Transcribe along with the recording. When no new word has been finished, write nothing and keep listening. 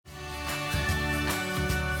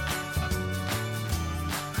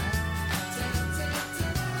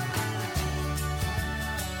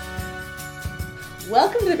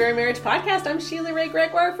Welcome to the Bare Marriage Podcast. I'm Sheila Ray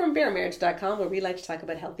Gregoire from BareMarriage.com, where we like to talk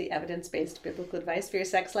about healthy, evidence-based biblical advice for your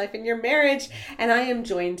sex life and your marriage. And I am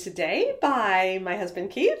joined today by my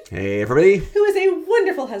husband, Keith. Hey, everybody. Who is a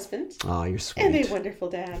wonderful husband. Oh, you're sweet. And a wonderful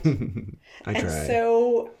dad. I try. And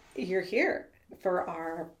so you're here for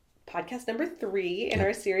our podcast number 3 in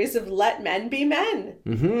our series of Let Men Be Men.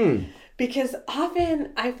 Mm-hmm. Because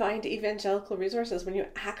often I find evangelical resources, when you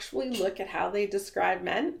actually look at how they describe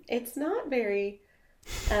men, it's not very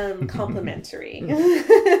complimentary.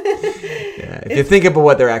 If you think about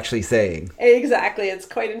what they're actually saying. Exactly. It's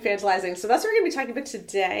quite infantilizing. So that's what we're going to be talking about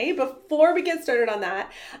today. Before we get started on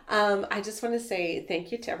that, I just want to say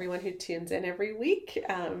thank you to everyone who tunes in every week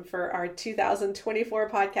for our 2024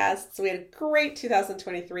 podcasts. We had a great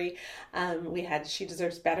 2023. We had She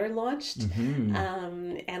Deserves Better launched,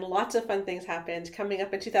 and lots of fun things happened. Coming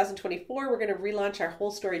up in 2024, we're going to relaunch our Whole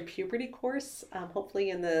Story Puberty course, hopefully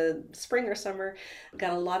in the spring or summer. We've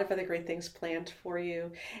got a lot of other great things planned for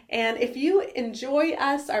you. And if you enjoy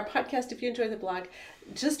us, our podcast, if you enjoy the blog,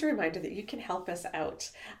 just a reminder that you can help us out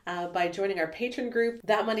by joining our patron group.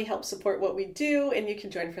 That money helps support what we do, and you can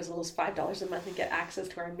join for as little as $5 a month and get access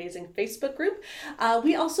to our amazing Facebook group.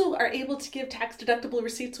 We also are able to give tax-deductible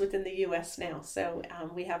receipts within the U.S. now. So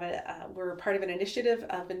we have we're part of an initiative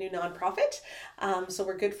of a new nonprofit. So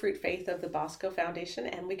we're Good Fruit Faith of the Bosco Foundation,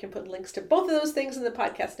 and we can put links to both of those things in the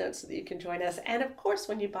podcast notes so that you can join us. And of course,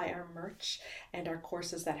 when you buy our merch and our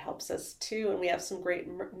courses, that helps us too. And we have some great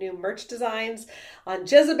new merch designs on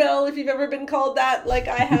Jezebel, if you've ever been called that, like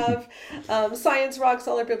I have. Science Rock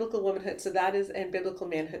Solid Biblical Womanhood, so that is, and Biblical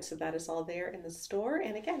Manhood, so that is all there in the store.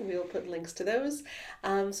 And again, we will put links to those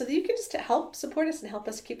so that you can just help support us and help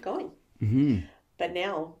us keep going. Mm-hmm. But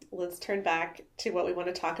now, let's turn back to what we want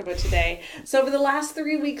to talk about today. So over the last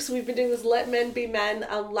 3 weeks, we've been doing this Let Men Be Men.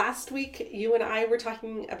 Last week, you and I were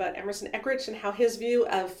talking about Emerson Eggerichs and how his view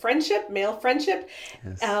of friendship, male friendship,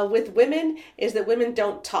 with women is that women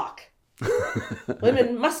don't talk.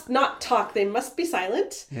 Women must not talk. They must be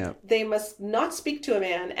silent. Yep. They must not speak to a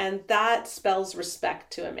man. And that spells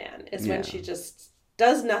respect to a man, is when she just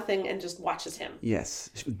does nothing and just watches him.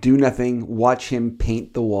 Yes. Do nothing. Watch him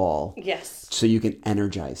paint the wall. Yes. So you can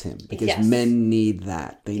energize him. Because men need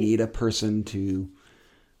that. They need a person to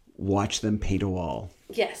watch them paint a wall.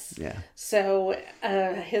 Yes. Yeah. So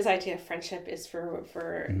his idea of friendship is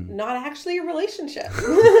for not actually a relationship.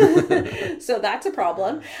 So that's a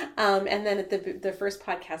problem. And then at the first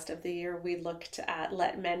podcast of the year, we looked at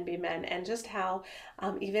Let Men Be Men and just how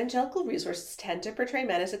evangelical resources tend to portray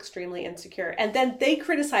men as extremely insecure. And then they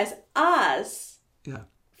criticize us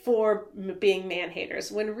for being man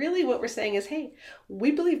haters, when really what we're saying is, hey,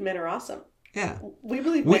 we believe men are awesome. Yeah. We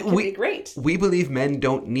believe men can be great. We believe men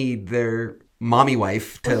don't need their mommy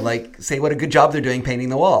wife to say what a good job they're doing painting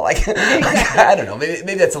the wall. Exactly. I don't know.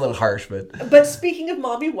 Maybe that's a little harsh, but speaking of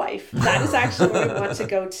mommy wife, that is actually where we want to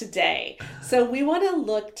go today. So we want to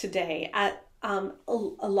look today at a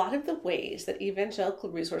lot of the ways that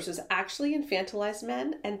evangelical resources actually infantilize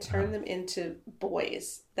men and turn them into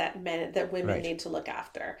boys that women need to look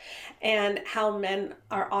after, and how men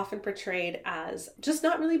are often portrayed as just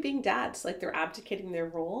not really being dads, like they're abdicating their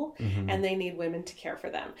role and they need women to care for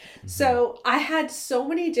them. So I had so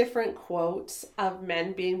many different quotes of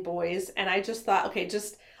men being boys, and I just thought, okay,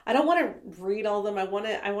 I don't want to read all of them. I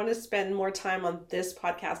want to spend more time on this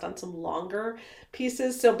podcast on some longer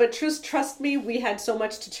pieces. So, but trust me, we had so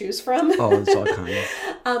much to choose from. Oh, it's all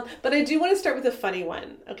kinds. But I do want to start with a funny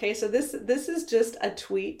one. Okay, so this is just a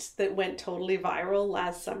tweet that went totally viral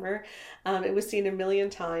last summer. It was seen 1 million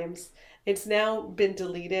times. It's now been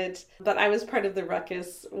deleted, but I was part of the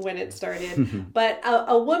ruckus when it started. But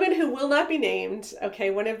a woman who will not be named,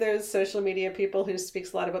 okay, one of those social media people who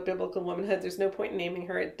speaks a lot about biblical womanhood, there's no point in naming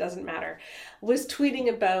her, it doesn't matter, was tweeting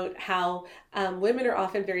about how women are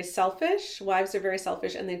often very selfish, wives are very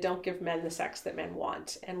selfish, and they don't give men the sex that men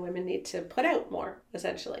want, and women need to put out more,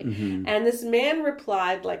 essentially. And this man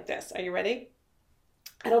replied like this. Are you ready?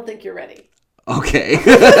 I don't think you're ready. Okay.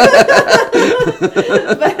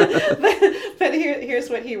 but here's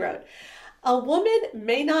what he wrote. A woman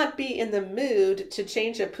may not be in the mood to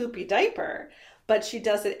change a poopy diaper, but she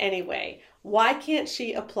does it anyway. Why can't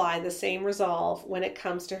she apply the same resolve when it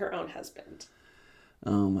comes to her own husband?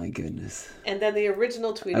 Oh my goodness. And then the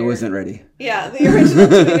original tweeter... I wasn't ready. Yeah, the original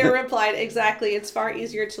tweeter replied, exactly, it's far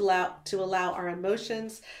easier to allow our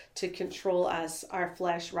emotions to control us, our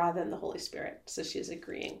flesh, rather than the Holy Spirit. So she's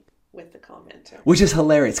agreeing with the commenter. Which is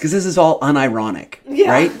hilarious, because this is all unironic,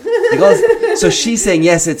 right? So she's saying,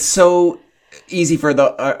 yes, it's so easy for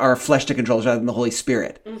our flesh to control us rather than the Holy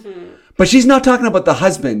Spirit. But she's not talking about the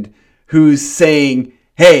husband who's saying,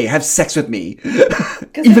 hey, have sex with me,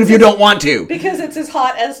 even if you don't want to. Because it's as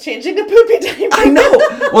hot as changing a poopy diaper. I know.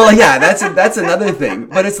 Well, yeah, that's another thing.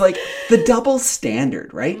 But it's like the double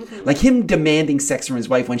standard, right? Mm-hmm. Like him demanding sex from his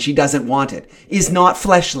wife when she doesn't want it is not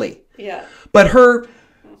fleshly. Yeah. But her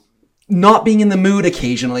not being in the mood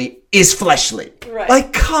occasionally is fleshly. Right.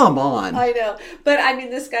 Like, come on. I know. But I mean,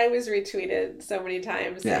 this guy was retweeted so many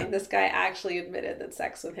times saying this guy actually admitted that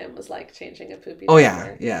sex with him was like changing a poopy diaper. Oh,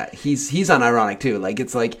 yeah. Yeah. He's unironic, too. Like,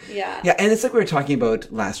 it's like... Yeah. Yeah, and it's like we were talking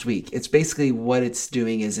about last week. It's basically what it's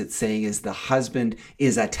doing is it's saying is the husband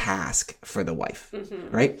is a task for the wife,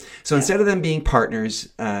 right? So instead of them being partners,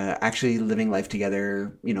 actually living life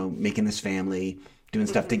together, making this family... doing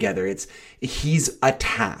stuff together. He's a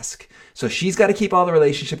task. So she's got to keep all the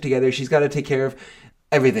relationship together. She's got to take care of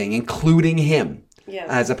everything, including him. Yeah.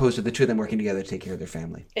 As opposed to the two of them working together to take care of their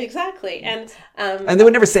family. Exactly. And they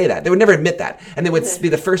would never say that. They would never admit that. And they would be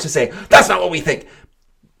the first to say, that's not what we think.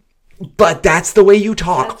 But that's the way you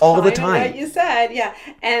talk all the time. What you said, yeah.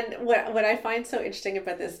 And what I find so interesting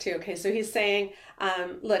about this too, okay, so he's saying,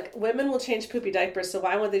 look, women will change poopy diapers, so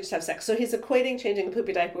why won't they just have sex? So he's equating changing a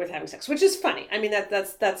poopy diaper with having sex, which is funny. I mean,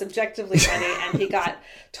 that's objectively funny, and he got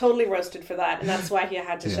totally roasted for that, and that's why he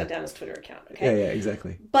had to shut down his Twitter account, okay? Yeah,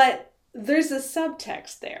 exactly. But there's a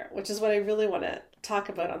subtext there, which is what I really want to talk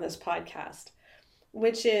about on this podcast.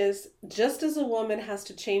 Which is, just as a woman has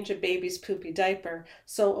to change a baby's poopy diaper,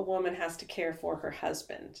 so a woman has to care for her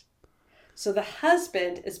husband. So the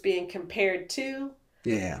husband is being compared to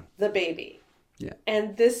the baby. Yeah.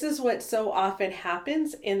 And this is what so often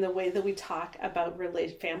happens in the way that we talk about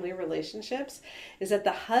family relationships, is that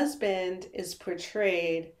the husband is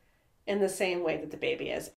portrayed in the same way that the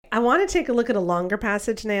baby is. I want to take a look at a longer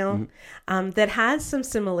passage now that has some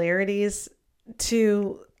similarities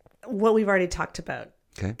to what we've already talked about.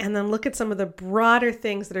 Okay. And then look at some of the broader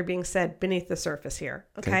things that are being said beneath the surface here.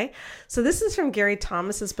 Okay. So this is from Gary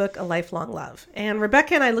Thomas's book, A Lifelong Love. And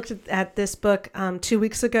Rebecca and I looked at this book 2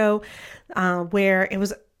 weeks ago, where it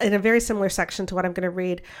was in a very similar section to what I'm going to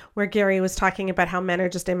read, where Gary was talking about how men are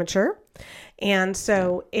just immature. And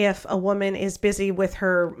so if a woman is busy with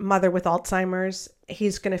her mother with Alzheimer's,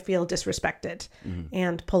 he's going to feel disrespected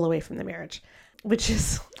and pull away from the marriage, which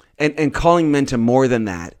is... And calling men to more than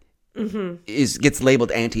that gets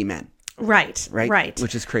labeled anti-men. Right.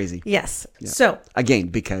 Which is crazy. Yes. Yeah. So again,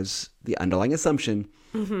 because the underlying assumption,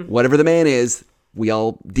 whatever the man is, we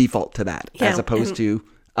all default to that, as opposed to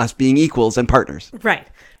us being equals and partners. Right.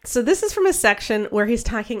 So this is from a section where he's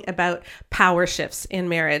talking about power shifts in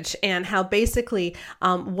marriage and how basically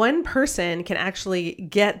one person can actually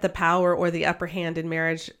get the power or the upper hand in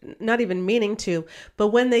marriage, not even meaning to, but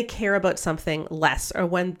when they care about something less or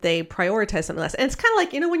when they prioritize something less. And it's kind of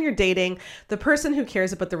like, when you're dating, the person who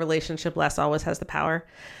cares about the relationship less always has the power.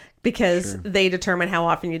 Because they determine how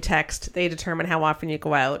often you text, they determine how often you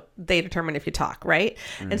go out, they determine if you talk, right?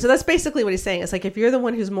 And so that's basically what he's saying. It's like, if you're the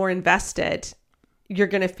one who's more invested, you're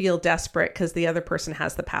going to feel desperate because the other person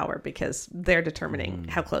has the power because they're determining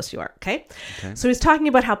how close you are, okay? So he's talking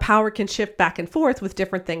about how power can shift back and forth with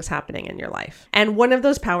different things happening in your life. And one of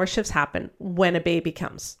those power shifts happen when a baby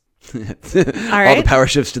comes. All right. All the power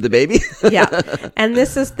shifts to the baby. Yeah. And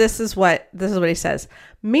this is what he says.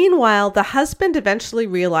 Meanwhile, the husband eventually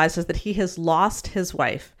realizes that he has lost his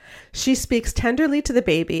wife. She speaks tenderly to the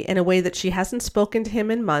baby in a way that she hasn't spoken to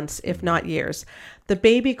him in months, if not years. The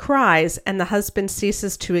baby cries and the husband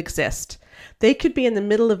ceases to exist. They could be in the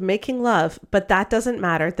middle of making love, but that doesn't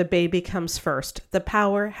matter. The baby comes first. The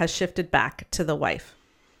power has shifted back to the wife.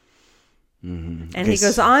 And he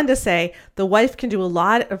goes on to say, the wife can do a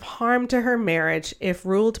lot of harm to her marriage if,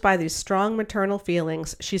 ruled by these strong maternal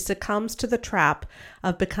feelings, she succumbs to the trap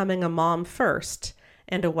of becoming a mom first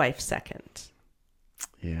and a wife second.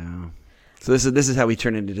 Yeah. So this is how we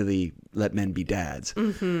turn into the let men be dads.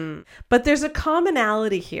 But there's a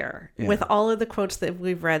commonality here with all of the quotes that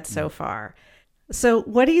we've read so far. So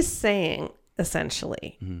what he's saying,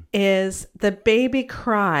 essentially, is the baby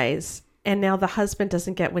cries and now the husband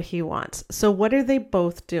doesn't get what he wants. So what are they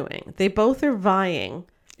both doing? They both are vying.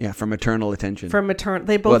 Yeah, for maternal attention.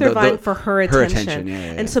 They both are vying for her attention. Yeah.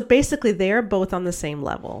 And so basically they are both on the same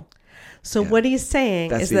level. So what he's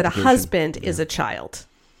saying is that a husband is a child.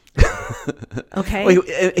 Okay? Well,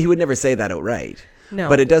 he would never say that outright. No.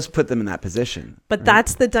 But it does put them in that position. But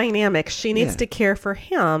that's the dynamic. She needs to care for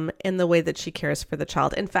him in the way that she cares for the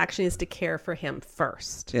child. In fact, she needs to care for him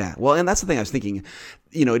first. Yeah. Well, and that's the thing I was thinking.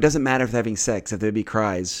 It doesn't matter if they're having sex. If the baby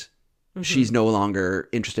cries, she's no longer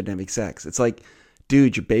interested in having sex. It's like,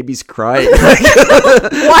 dude, your baby's crying.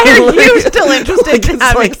 Why are you still interested in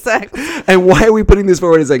having sex? And why are we putting this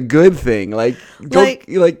forward as a good thing?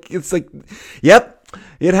 Yep.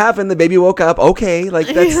 it happened. The baby woke up. Okay. Like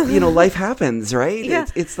that's, life happens, right? Yeah.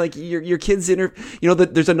 It's like your kid's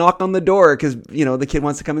there's a knock on the door because, the kid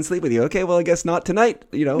wants to come and sleep with you. Okay. Well, I guess not tonight,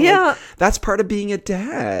 Yeah. that's part of being a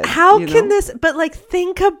dad. How can this, but like,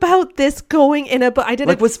 think about this going in a book. I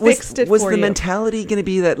didn't fixed it for you. Was the mentality going to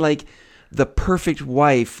be that like the perfect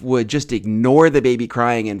wife would just ignore the baby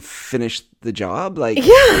crying and finish the job? Like,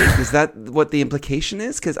 is that what the implication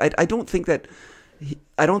is? Because I don't think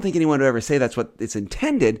anyone would ever say that's what it's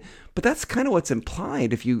intended, but that's kind of what's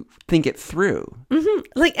implied if you think it through.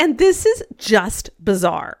 Mm-hmm. And this is just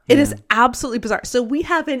bizarre. It is absolutely bizarre. So we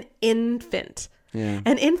have an infant. Yeah.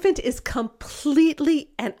 An infant is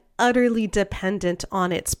completely and utterly dependent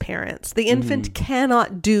on its parents. The infant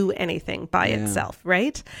cannot do anything by itself,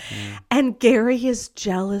 right? Yeah. And Gary is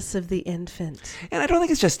jealous of the infant. And I don't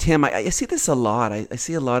think it's just him. I see this a lot. I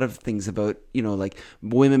see a lot of things about, like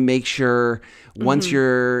women make sure once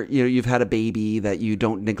you've had a baby that you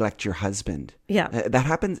don't neglect your husband. Yeah. That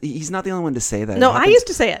happens. He's not the only one to say that. No, I used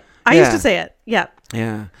to say it. Yeah.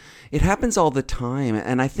 Yeah. It happens all the time.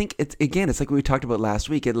 And I think it's like we talked about last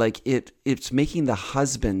week. It's making the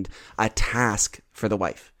husband a task for the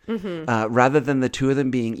wife, rather than the two of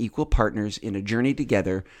them being equal partners in a journey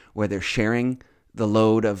together where they're sharing the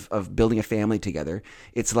load of building a family together.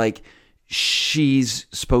 It's like she's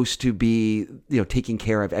supposed to be, taking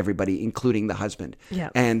care of everybody, including the husband.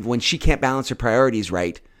 Yeah. And when she can't balance her priorities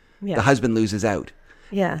right, the husband loses out.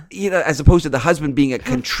 Yeah. As opposed to the husband being a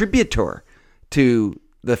contributor to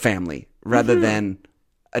the family rather than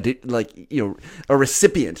a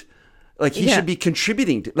recipient. Like he should be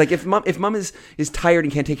contributing to, like if mom is tired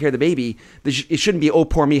and can't take care of the baby, it shouldn't be, oh,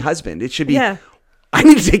 poor me husband. It should be, I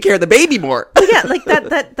need to take care of the baby more. Like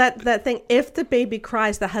that thing. If the baby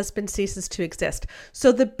cries, the husband ceases to exist.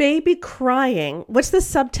 So the baby crying, what's the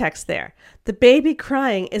subtext there? The baby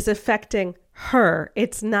crying is affecting her.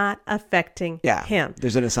 It's not affecting him.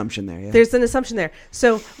 There's an assumption there. Yeah. There's an assumption there.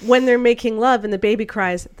 So when they're making love and the baby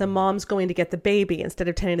cries, the mom's going to get the baby instead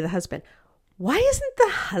of tending to the husband. Why isn't the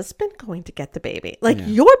husband going to get the baby? Like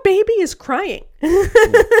your baby is crying,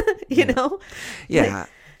 you know? Yeah,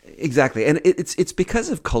 exactly. And it's because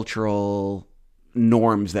of cultural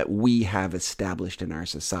norms that we have established in our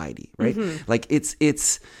society, right? Like it's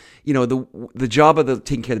the job of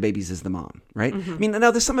taking care of the babies is the mom, right? I mean,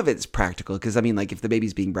 now there's some of it's practical because I mean, like if the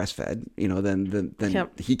baby's being breastfed, then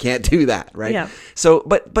he can't do that, right? Yeah. So,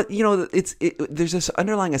 but there's this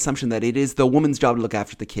underlying assumption that it is the woman's job to look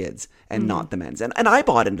after the kids and not the men's, and I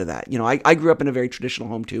bought into that. I grew up in a very traditional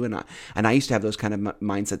home too, and I used to have those kind of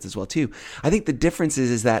mindsets as well too. I think the difference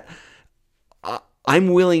is that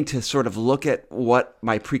I'm willing to sort of look at what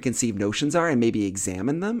my preconceived notions are and maybe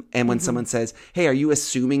examine them. And when someone says, hey, are you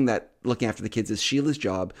assuming that looking after the kids is Sheila's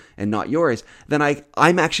job and not yours? Then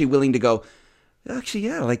I'm actually willing to go, actually,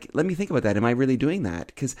 yeah, like, let me think about that. Am I really doing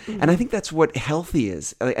that? And I think that's what healthy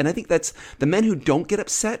is. And I think that's the men who don't get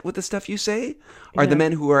upset with the stuff you say are the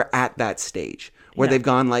men who are at that stage where they've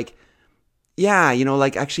gone like,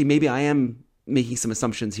 like actually maybe I am making some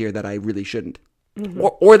assumptions here that I really shouldn't.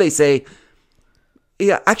 Or they say,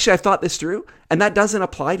 yeah, actually, I've thought this through, and that doesn't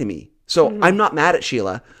apply to me. So I'm not mad at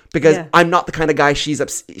Sheila because I'm not the kind of guy she's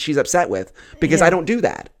upset with because I don't do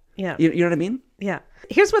that. Yeah, you know what I mean? Yeah.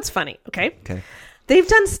 Here's what's funny. Okay. They've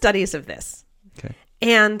done studies of this. Okay.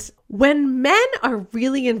 And when men are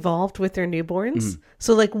really involved with their newborns,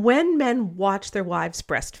 so like when men watch their wives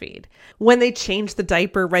breastfeed, when they change the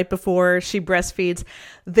diaper right before she breastfeeds,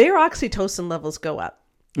 their oxytocin levels go up.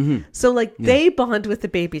 So like they bond with the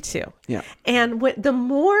baby too. Yeah. And the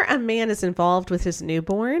more a man is involved with his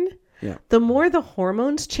newborn, the more the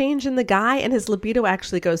hormones change in the guy and his libido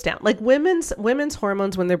actually goes down. Like women's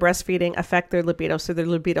hormones when they're breastfeeding affect their libido, so their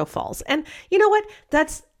libido falls. And you know what?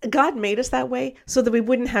 God made us that way so that we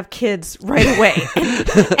wouldn't have kids right away,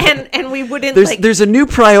 and we wouldn't. There's a new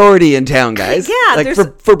priority in town, guys. Yeah, like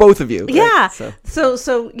for both of you. Yeah. Right?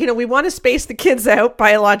 So we want to space the kids out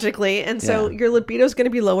biologically, and so your libido is going to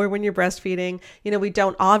be lower when you're breastfeeding. We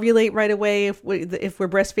don't ovulate right away if we're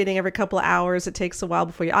breastfeeding every couple of hours. It takes a while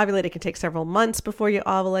before you ovulate. It can take several months before you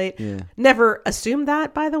ovulate. Yeah. Never assume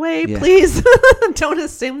that, by the way. Yeah. Please don't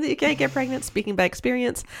assume that you can't get pregnant. Speaking by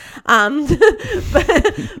experience,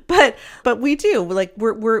 But we do, like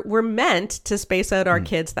we're meant to space out our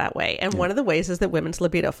kids that way. And one of the ways is that women's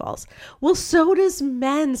libido falls. Well, so does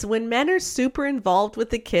men's. When men are super involved with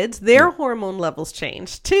the kids, their hormone levels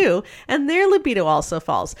change too. And their libido also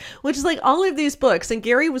falls, which is like all of these books. And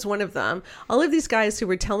Gary was one of them. All of these guys who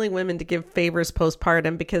were telling women to give favors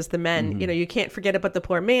postpartum because the men, you can't forget about the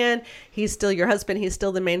poor man. He's still your husband. He's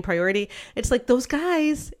still the main priority. It's like those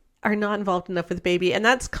guys are not involved enough with the baby. And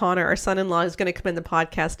that's Connor, our son-in-law, who's going to come in the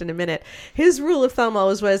podcast in a minute. His rule of thumb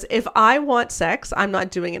always was, if I want sex, I'm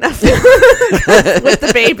not doing enough with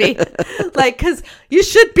the baby. Like, because you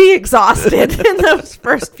should be exhausted in those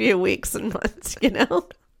first few weeks and months, you know?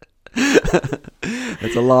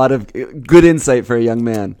 That's a lot of good insight for a young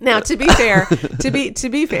man. Now, to be fair,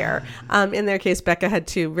 in their case, Becca had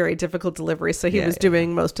 2 very difficult deliveries, so he was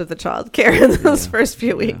doing most of the childcare in those first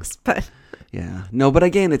few weeks. But no, but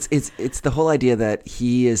again, it's the whole idea that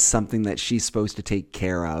he is something that she's supposed to take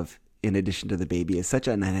care of in addition to the baby is such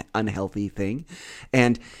an unhealthy thing.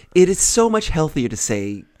 And it is so much healthier to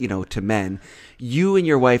say, to men, you and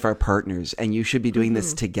your wife are partners and you should be doing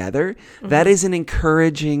this together. That is an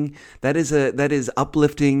encouraging, that is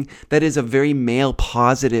uplifting, that is a very male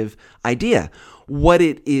positive idea. What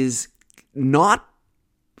it is not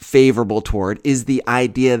favorable toward is the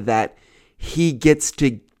idea that he gets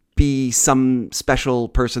to be some special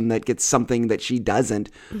person that gets something that she doesn't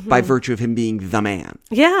by virtue of him being the man.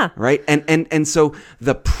 Yeah. Right. And so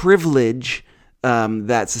the privilege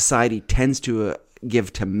that society tends to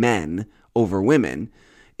give to men over women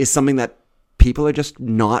is something that people are just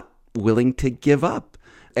not willing to give up.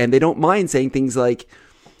 And they don't mind saying things like,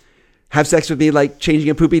 have sex with me like changing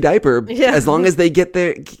a poopy diaper, as long as they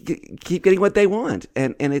keep getting what they want.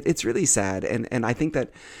 And it's really sad. And I think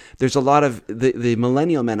that there's a lot of the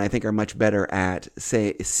millennial men, I think, are much better at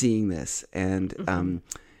seeing this and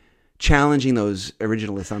challenging those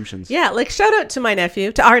original assumptions. Yeah, like shout out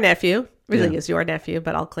to our nephew. Really is your nephew,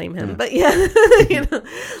 but I'll claim him. But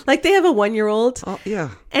like they have a 1-year-old. Oh, yeah.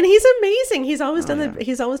 And he's amazing. He's always done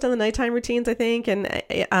the nighttime routines, I think. And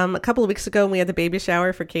a couple of weeks ago, when we had the baby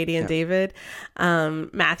shower for Katie and David,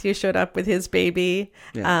 Matthew showed up with his baby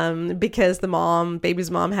because baby's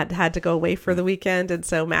mom had to go away for the weekend. And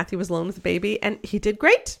so Matthew was alone with the baby and he did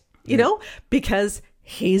great, because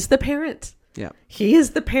he's the parent. Yeah. He is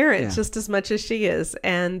the parent just as much as she is.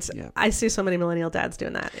 And I see so many millennial dads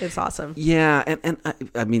doing that. It's awesome. Yeah. And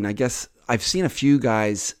I mean, I guess I've seen a few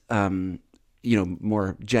guys,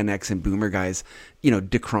 more Gen X and boomer guys,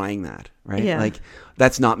 decrying that, right? Yeah. Like,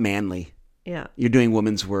 that's not manly. Yeah. You're doing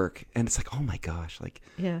women's work. And it's like, oh my gosh, like,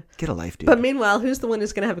 get a life, dude. But meanwhile, who's the one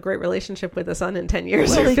who's going to have a great relationship with a son in 10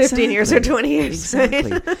 years or 15 years or 20 years?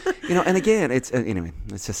 Exactly. And again, it's, anyway,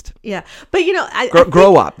 it's just. Yeah. But,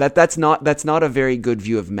 grow up. That's not a very good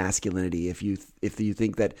view of masculinity. If you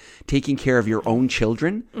think that taking care of your own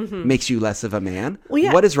children makes you less of a man,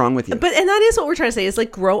 what is wrong with you? And that is what we're trying to say is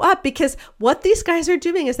like grow up, because what these guys are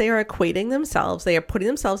doing is they are equating themselves. They are putting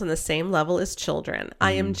themselves on the same level as children.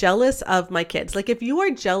 I am jealous of my kids. Like if you are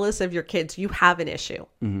jealous of your kids, you have an issue.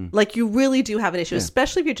 Like you really do have an issue,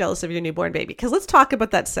 especially if you're jealous of your newborn baby. Because let's talk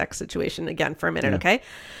about that sex situation again for a minute. Okay.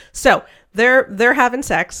 So they're having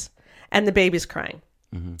sex and the baby's crying.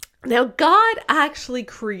 Now, God actually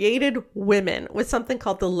created women with something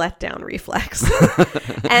called the letdown reflex.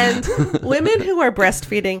 And women who are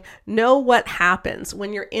breastfeeding know what happens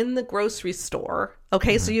when you're in the grocery store.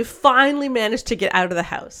 Okay, so you finally managed to get out of the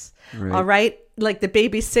house. Right. All right. Like the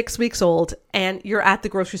baby's 6 weeks old and you're at the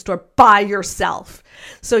grocery store by yourself.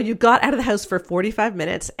 So you got out of the house for 45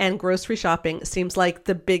 minutes and grocery shopping seems like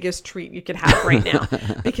the biggest treat you could have right now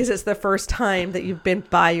because it's the first time that you've been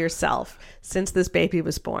by yourself since this baby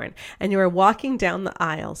was born. And you are walking down the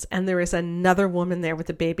aisles and there is another woman there with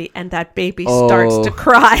a baby and that baby starts to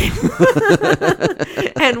cry.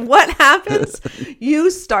 And what happens? You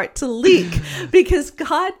start to leak because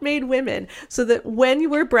God made women so that when you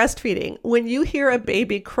were breastfeeding, when you hear a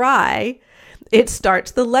baby cry, it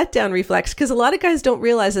starts the letdown reflex. Because a lot of guys don't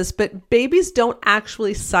realize this, but babies don't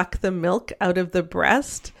actually suck the milk out of the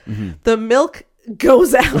breast. The milk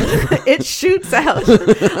goes out. It shoots out.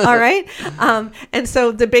 All right. And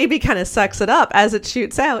so the baby kind of sucks it up as it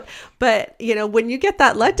shoots out. But, when you get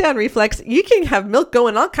that letdown reflex, you can have milk go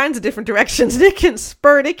in all kinds of different directions. It can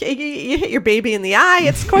spurt. You hit your baby in the eye.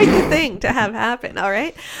 It's quite the thing to have happen. All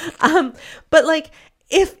right. But like,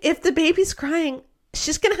 if the baby's crying,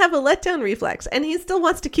 she's going to have a letdown reflex and he still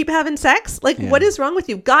wants to keep having sex. Like, what is wrong with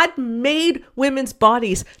you? God made women's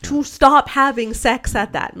bodies to stop having sex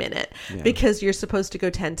at that minute because you're supposed to go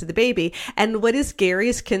tend to the baby. And what is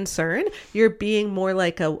Gary's concern? You're being more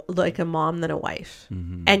like a mom than a wife.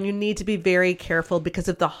 And you need to be very careful because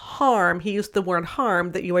of the harm. He used the word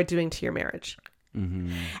harm that you are doing to your marriage.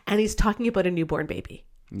 And he's talking about a newborn baby.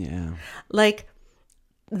 Yeah. Like,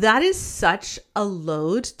 that is such a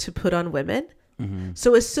load to put on women.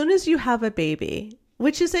 So as soon as you have a baby,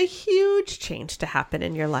 which is a huge change to happen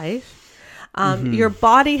in your life, your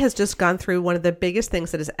body has just gone through one of the biggest things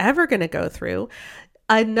that is ever going to go through.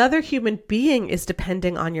 another human being is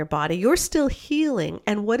depending on your body. You're still healing.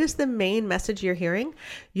 And what is the main message you're hearing?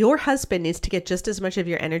 Your husband needs to get just as much of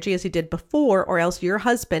your energy as he did before, or else your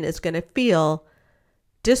husband is going to feel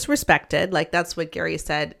disrespected. Like that's what Gary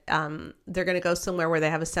said. They're going to go somewhere where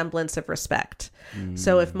they have a semblance of respect.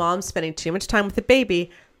 So if mom's spending too much time with the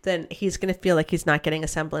baby, then he's going to feel like he's not getting a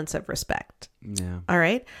semblance of respect. Yeah. All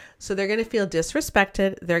right. So they're going to feel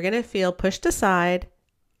disrespected. They're going to feel pushed aside.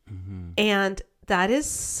 And that is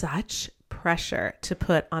such pressure to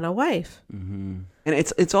put on a wife. And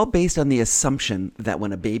it's all based on the assumption that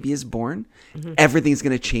when a baby is born, everything's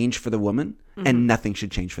going to change for the woman and nothing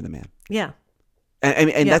should change for the man. Yeah.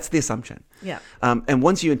 And that's the assumption. Yeah. And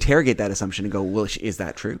once you interrogate that assumption and go, well, is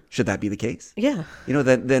that true? Should that be the case? Yeah. You know,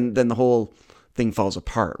 then the whole thing falls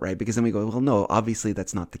apart, right? Because then we go, well, no, obviously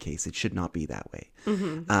that's not the case. It should not be that way.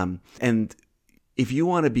 And if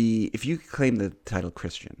you claim the title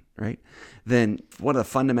Christian, right, then one of the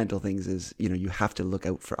fundamental things is, you know, you have to look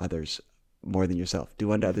out for others more than yourself.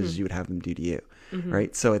 Do unto others as you would have them do to you,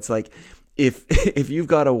 right? So it's like, if you've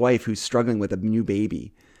got a wife who's struggling with a new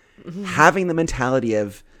baby, having the mentality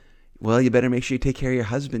of, well, you better make sure you take care of your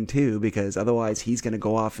husband too, because otherwise he's going to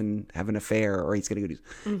go off and have an affair, or he's going to go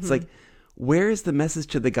do. It's like, where is the message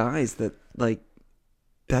to the guys that, like,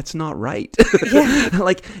 that's not right?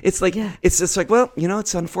 Like, it's just like, well, you know,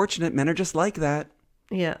 it's unfortunate. Men are just like that.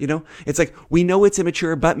 Yeah. You know, it's like, we know it's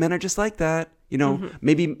immature, but men are just like that. You know,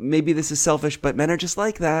 maybe this is selfish, but men are just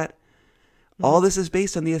like that. All this is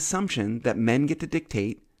based on the assumption that men get to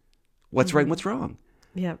dictate what's right and what's wrong.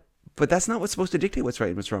 Yeah. But that's not what's supposed to dictate what's right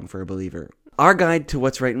and what's wrong for a believer. Our guide to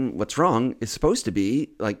what's right and what's wrong is supposed to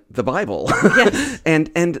be like the Bible, and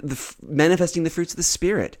manifesting the fruits of the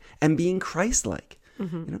Spirit and being Christ-like.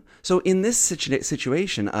 You know? So in this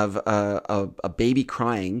situation of a baby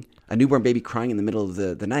crying, a newborn baby crying in the middle of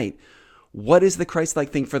the night, what is the Christ-like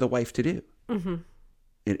thing for the wife to do?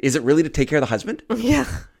 Is it really to take care of the husband? Yeah.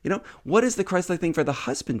 You know, what is the Christ-like thing for the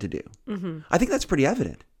husband to do? I think that's pretty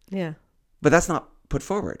evident. Yeah. But that's not put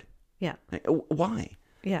forward. Yeah. Like, why?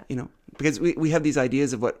 Yeah. You know, because we have these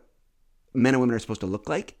ideas of what men and women are supposed to look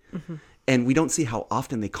like, and we don't see how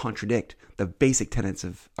often they contradict the basic tenets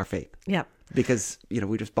of our faith. Yeah. Because, you know,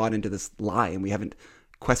 we just bought into this lie and we haven't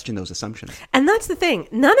questioned those assumptions. And that's the thing.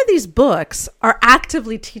 None of these books are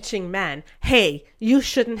actively teaching men, hey, you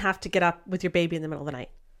shouldn't have to get up with your baby in the middle of the night.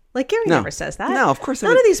 Like Gary never says that. No, of course.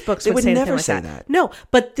 None of these books would say never like say that. No,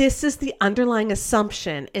 but this is the underlying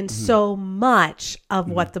assumption in so much of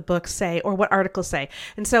what the books say or what articles say.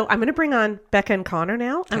 And so I'm going to bring on Becca and Connor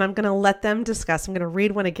now, and I'm going to let them discuss. I'm going to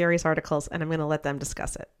read one of Gary's articles, and I'm going to let them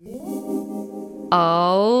discuss it.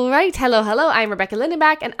 All right. Hello. I'm Rebecca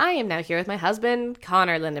Lindenbach, and I am now here with my husband,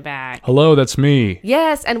 Connor Lindenbach. Hello, that's me.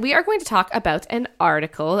 Yes, and we are going to talk about an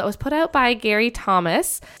article that was put out by Gary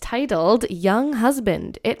Thomas titled Young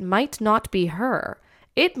Husband. It might not be her.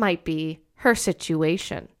 It might be her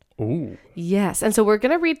situation. Ooh. Yes, and so we're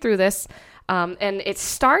going to read through this, and it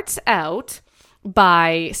starts out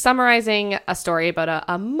by summarizing a story about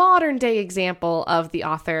a modern day example of the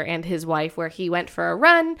author and his wife where he went for a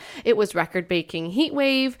run. It was record-breaking heat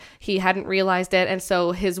wave. He hadn't realized it. And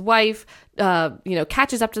so his wife,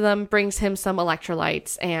 catches up to them, brings him some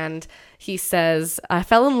electrolytes. And he says, I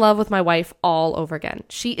fell in love with my wife all over again.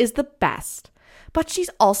 She is the best, but she's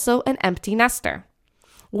also an empty nester.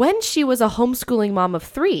 When she was a homeschooling mom of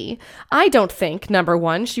 3, I don't think, number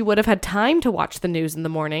 1, she would have had time to watch the news in the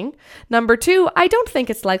morning. Number 2, I don't think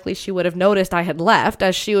it's likely she would have noticed I had left,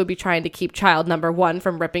 as she would be trying to keep child number 1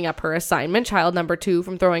 from ripping up her assignment, child number 2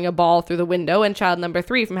 from throwing a ball through the window, and child number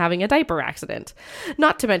 3 from having a diaper accident.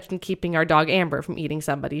 Not to mention keeping our dog Amber from eating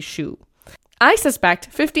somebody's shoe. I suspect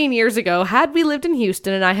 15 years ago, had we lived in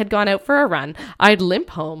Houston and I had gone out for a run, I'd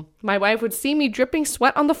limp home. My wife would see me dripping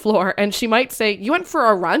sweat on the floor and she might say, "You went for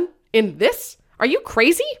a run? In this? Are you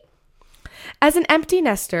crazy?" As an empty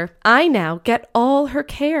nester, I now get all her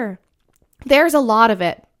care. There's a lot of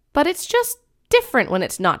it, but it's just different when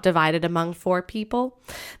it's not divided among 4 people.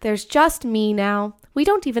 There's just me now. We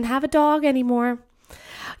don't even have a dog anymore.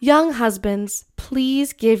 Young husbands,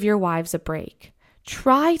 please give your wives a break.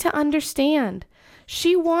 Try to understand.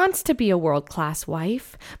 She wants to be a world-class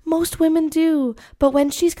wife. Most women do. But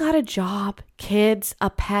when she's got a job, kids,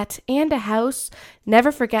 a pet, and a house,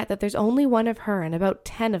 never forget that there's only one of her and about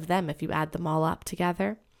 10 of them if you add them all up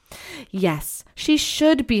together. Yes, she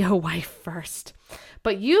should be a wife first.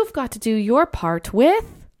 But you've got to do your part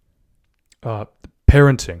with...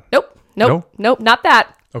 Parenting. Nope, not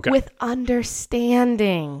that. Okay. With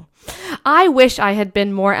understanding. I wish I had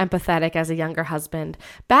been more empathetic as a younger husband.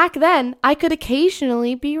 Back then, I could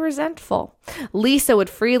occasionally be resentful. Lisa would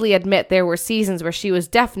freely admit there were seasons where she was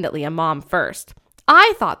definitely a mom first.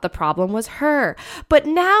 I thought the problem was her, but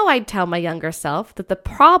now I'd tell my younger self that the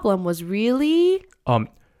problem was really...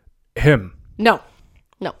 Him. No,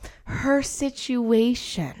 her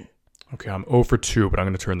situation. Okay, I'm 0 for 2, but I'm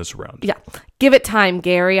going to turn this around. Yeah, give it time,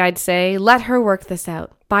 Gary, I'd say. Let her work this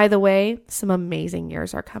out. By the way, some amazing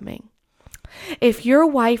years are coming. If your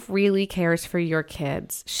wife really cares for your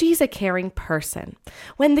kids, she's a caring person.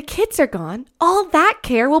 When the kids are gone, all that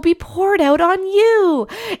care will be poured out on you.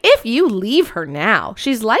 If you leave her now,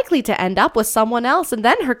 she's likely to end up with someone else, and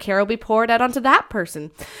then her care will be poured out onto that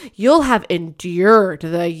person. You'll have endured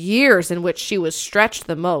the years in which she was stretched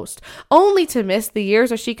the most, only to miss the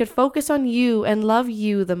years where she could focus on you and love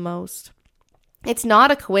you the most. It's not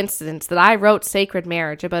a coincidence that I wrote Sacred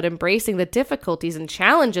Marriage about embracing the difficulties and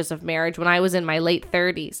challenges of marriage when I was in my late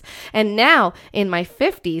 30s. And now, in my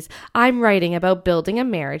 50s, I'm writing about building a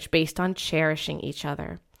marriage based on cherishing each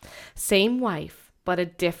other. Same wife, but a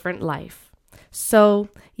different life. So,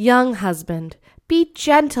 young husband, be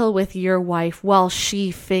gentle with your wife while she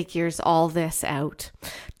figures all this out.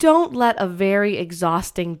 Don't let a very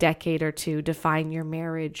exhausting decade or two define your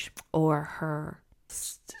marriage or her.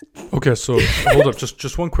 Okay, so hold up,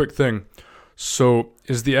 just one quick thing. So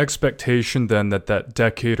is the expectation then that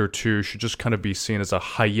decade or two should just kind of be seen as a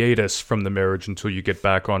hiatus from the marriage until you get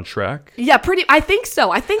back on track? Yeah, I think so.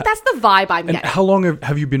 I think that's the vibe I'm getting. How long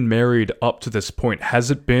have you been married up to this point? Has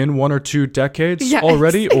it been 1 or 2 decades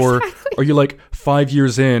already? Exactly. Or are you like 5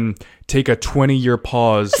 years in, take a 20-year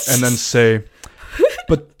pause and then say,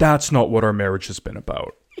 but that's not what our marriage has been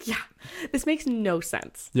about? Yeah. This makes no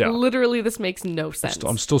sense. Yeah. Literally, this makes no sense.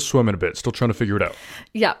 I'm still swimming a bit, still trying to figure it out.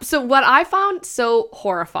 Yeah. So what I found so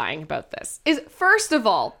horrifying about this is, first of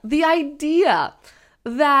all, the idea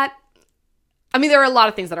that, I mean, there are a lot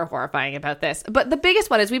of things that are horrifying about this, but the biggest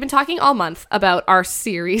one is we've been talking all month about our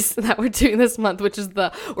series that we're doing this month, which is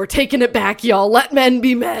we're taking it back, y'all. Let men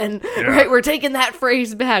be men, right? We're taking that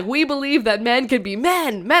phrase back. We believe that men can be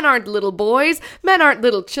men. Men aren't little boys. Men aren't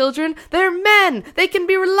little children. They're men. They can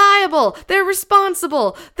be reliable. They're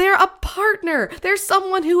responsible. They're a partner. They're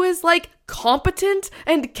someone who is like competent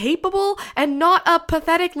and capable and not a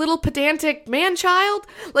pathetic little pedantic man-child.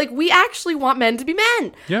 Like, we actually want men to be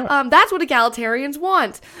men. Yeah. That's what egalitarians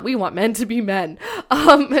want. We want men to be men.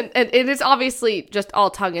 And it is obviously just all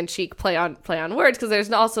tongue-in-cheek play on words, because there's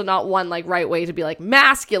also not one like right way to be like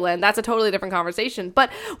masculine. That's a totally different conversation.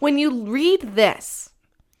 But when you read this,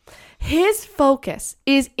 his focus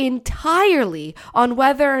is entirely on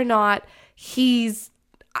whether or not he's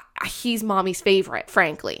mommy's favorite,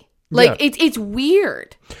 frankly. Like, yeah. It's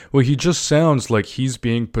weird. Well, he just sounds like he's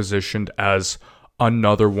being positioned as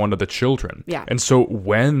another one of the children. Yeah. And so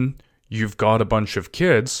when you've got a bunch of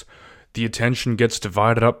kids, the attention gets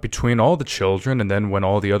divided up between all the children, and then when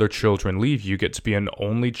all the other children leave, you get to be an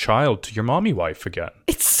only child to your mommy wife again.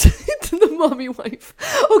 It's the mommy wife.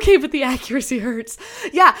 Okay, but the accuracy hurts.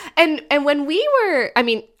 Yeah, and when we were, I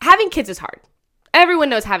mean, having kids is hard. Everyone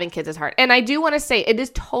knows having kids is hard. And I do want to say it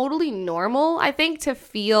is totally normal, I think, to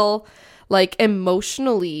feel like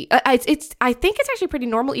emotionally. I think it's actually pretty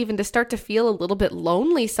normal even to start to feel a little bit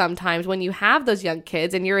lonely sometimes when you have those young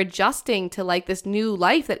kids and you're adjusting to like this new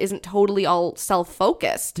life that isn't totally all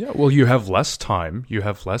self-focused. Yeah, well, you have less time. You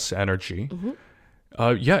have less energy. Mm-hmm.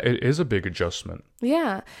 Yeah, it is a big adjustment.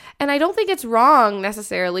 Yeah. And I don't think it's wrong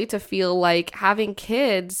necessarily to feel like having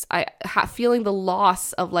kids, feeling the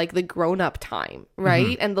loss of like the grown-up time, right?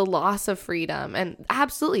 Mm-hmm. And the loss of freedom. And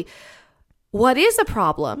absolutely. What is a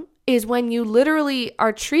problem is when you literally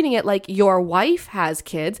are treating it like your wife has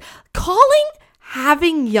kids, calling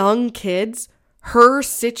having young kids her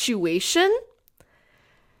situation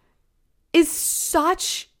is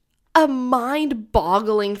such a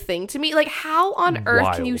mind-boggling thing to me. Like, how on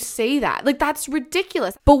earth can you say that? Like, that's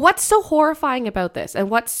ridiculous. But what's so horrifying about this and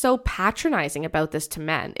what's so patronizing about this to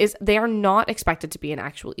men is they are not expected to be an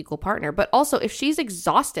actual equal partner. But also, if she's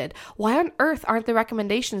exhausted, why on earth aren't the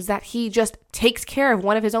recommendations that he just takes care of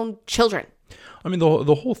one of his own children? I mean,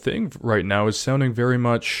 the whole thing right now is sounding very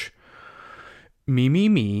much me,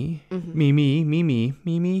 mm-hmm.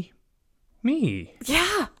 me.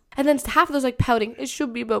 Yeah. And then half of those like pouting, it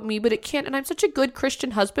should be about me, but it can't. And I'm such a good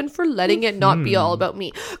Christian husband for letting it not be all about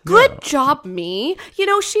me. Good job, me. You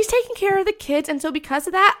know, she's taking care of the kids. And so because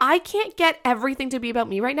of that, I can't get everything to be about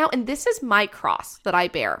me right now. And this is my cross that I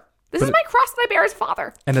bear. This is my cross that I bear as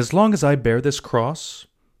father. And as long as I bear this cross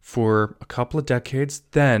for a couple of decades,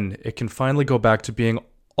 then it can finally go back to being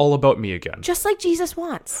all about me again. Just like Jesus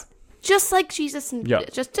wants. just like Jesus. Yeah.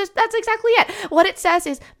 Just that's exactly it. What it says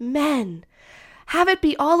is, men, have it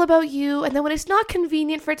be all about you. And then when it's not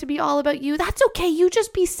convenient for it to be all about you, that's okay. You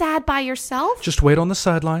just be sad by yourself. Just wait on the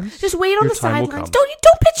sidelines. Just wait on Your the time will sidelines. come.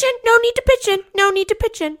 Don't pitch in. No need to pitch in. No need to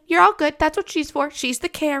pitch in. You're all good. That's what she's for. She's the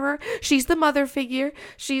carer. She's the mother figure.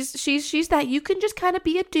 She's that. You can just kind of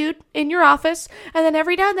be a dude in your office, and then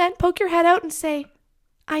every now and then poke your head out and say,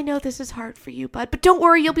 I know this is hard for you, bud, but don't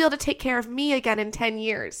worry, you'll be able to take care of me again in 10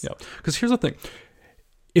 years. Yeah, because here's the thing.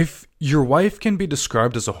 If your wife can be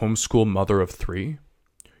described as a homeschool mother of 3,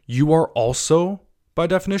 you are also, by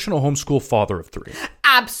definition, a homeschool father of 3.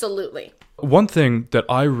 Absolutely. One thing that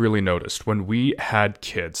I really noticed when we had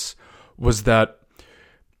kids was that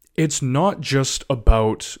it's not just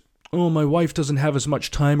about, oh, my wife doesn't have as much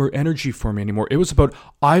time or energy for me anymore. It was about,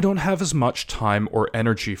 I don't have as much time or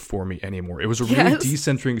energy for me anymore. It was a really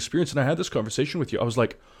decentering experience. And I had this conversation with you. I was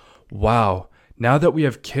like, wow, now that we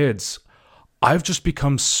have kids, I've just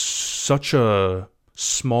become such a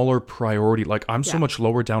smaller priority. Like, I'm so much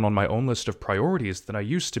lower down on my own list of priorities than I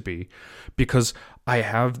used to be, because I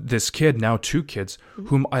have this kid, now 2 kids,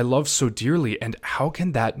 whom I love so dearly. And how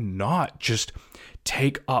can that not just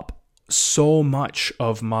take up so much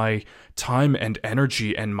of my time and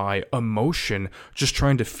energy and my emotion just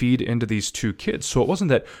trying to feed into these 2 kids? So it wasn't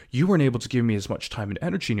that you weren't able to give me as much time and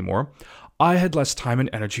energy anymore. I had less time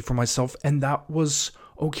and energy for myself, and that was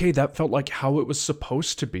okay. That felt like how it was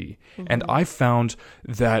supposed to be. And I found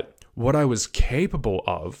that what I was capable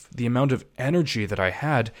of, the amount of energy that I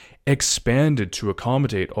had, expanded to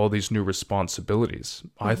accommodate all these new responsibilities.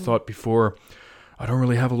 I thought before, I don't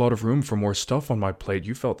really have a lot of room for more stuff on my plate.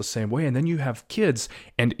 You felt the same way. And then you have kids.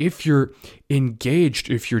 And if you're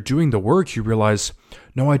engaged, if you're doing the work, you realize,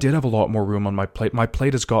 no, I did have a lot more room on my plate. My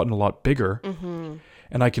plate has gotten a lot bigger,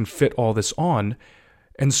 and I can fit all this on.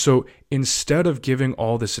 And so instead of giving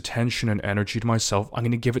all this attention and energy to myself, I'm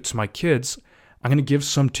going to give it to my kids. I'm going to give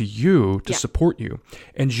some to you to support you.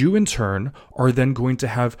 And you, in turn, are then going to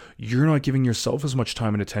have, you're not giving yourself as much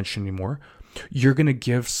time and attention anymore. You're going to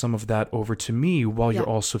give some of that over to me while you're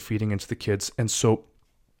also feeding into the kids. And so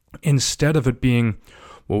instead of it being,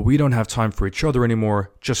 well, we don't have time for each other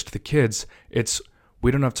anymore, just the kids, it's,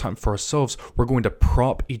 we don't have time for ourselves. We're going to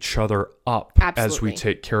prop each other up as we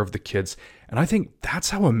take care of the kids. And I think that's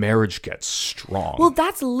how a marriage gets strong. Well,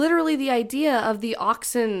 that's literally the idea of the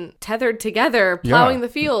oxen tethered together, plowing the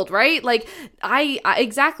field, right? Like, I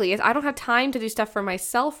exactly. I don't have time to do stuff for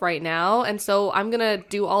myself right now. And so I'm going to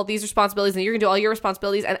do all these responsibilities, and you're going to do all your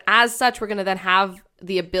responsibilities. And as such, we're going to then have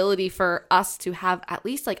the ability for us to have at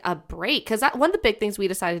least like a break. Because one of the big things we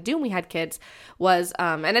decided to do when we had kids was,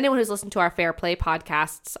 and anyone who's listened to our Fair Play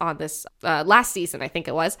podcasts on this last season, I think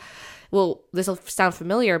it was, well, this will sound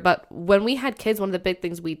familiar, but when we had kids, one of the big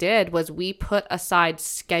things we did was we put aside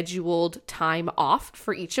scheduled time off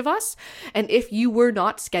for each of us. And if you were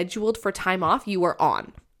not scheduled for time off, you were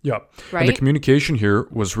on. Yeah. Right? And the communication here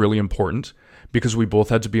was really important, because we both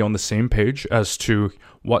had to be on the same page as to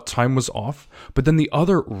what time was off. But then the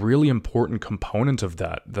other really important component of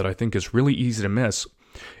that I think is really easy to miss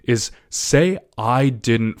is, say I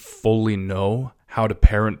didn't fully know how to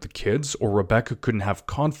parent the kids, or Rebecca couldn't have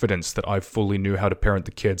confidence that I fully knew how to parent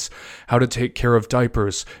the kids, how to take care of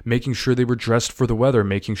diapers, making sure they were dressed for the weather,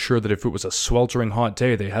 making sure that if it was a sweltering hot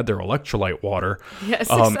day, they had their electrolyte water. Yes,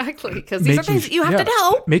 exactly. Because these are things you have to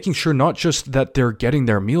know. Making sure not just that they're getting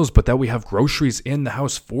their meals, but that we have groceries in the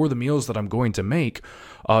house for the meals that I'm going to make,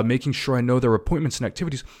 making sure I know their appointments and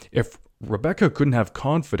activities. If Rebecca couldn't have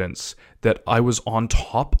confidence that I was on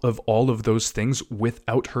top of all of those things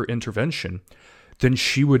without her intervention, then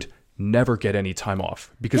she would never get any time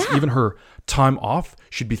off, because even her time off,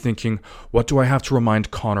 she'd be thinking, what do I have to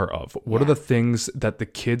remind Connor of? What are the things that the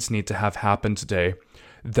kids need to have happen today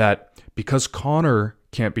that, because Connor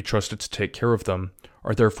can't be trusted to take care of them,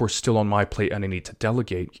 are therefore still on my plate and I need to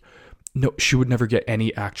delegate? No, she would never get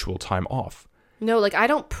any actual time off. No, like, I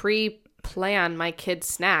don't pre-plan my kids'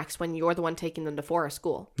 snacks when you're the one taking them to forest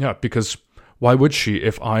school. Yeah, because why would she,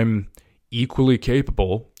 if I'm equally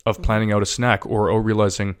capable of planning out a snack, or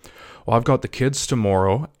realizing, well, I've got the kids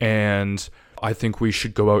tomorrow and I think we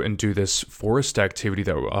should go out and do this forest activity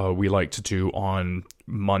that we like to do on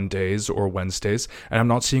Mondays or Wednesdays, and I'm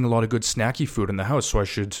not seeing a lot of good snacky food in the house, so I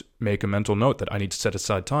should make a mental note that I need to set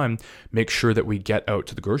aside time, make sure that we get out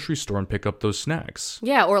to the grocery store and pick up those snacks.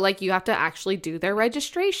 Yeah, or like you have to actually do their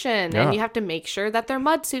registration, and you have to make sure that their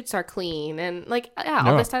mud suits are clean, and like,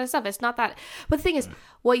 all this kind of stuff. It's not that. But the thing is,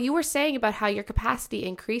 what you were saying about how your capacity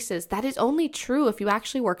increases, that is only true if you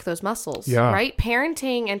actually work those muscles, right?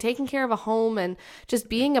 Parenting and taking care of a home and just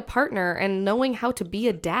being a partner and knowing how to be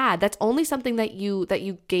a dad, that's only something that you that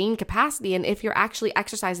you gain capacity in if you're actually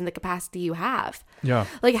exercising the capacity you have. Yeah.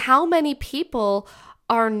 Like, how many people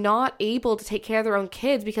are not able to take care of their own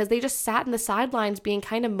kids because they just sat in the sidelines being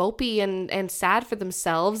kind of mopey and sad for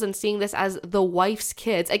themselves and seeing this as the wife's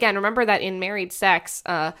kids. Again, remember that in Married Sex,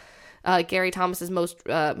 Gary Thomas's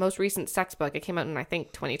most recent sex book, it came out in, I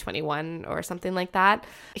think, 2021 or something like that.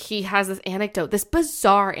 He has this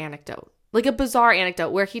bizarre anecdote,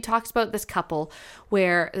 where he talks about this couple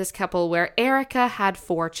where Erica had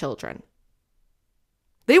 4 children.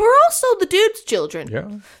 They were also the dude's children. Yeah.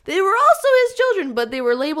 They were also his children, but they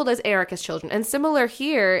were labeled as Erica's children. And similar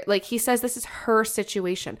here, like he says, this is her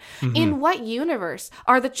situation. Mm-hmm. In what universe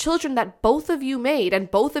are the children that both of you made and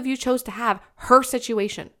both of you chose to have her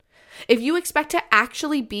situation? If you expect to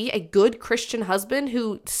actually be a good Christian husband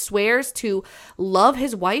who swears to love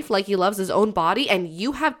his wife like he loves his own body, and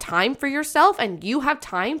you have time for yourself, and you have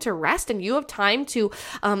time to rest, and you have time to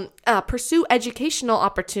pursue educational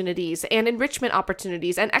opportunities and enrichment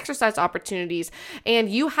opportunities and exercise opportunities, and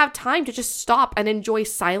you have time to just stop and enjoy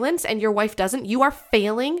silence, and your wife doesn't, you are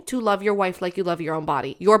failing to love your wife like you love your own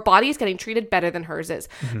body. Your body is getting treated better than hers is.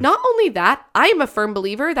 Mm-hmm. Not only that, I am a firm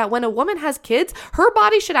believer that when a woman has kids, her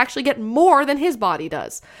body should actually get more than his body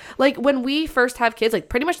does. Like, when we first have kids, like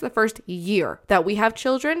pretty much the first year that we have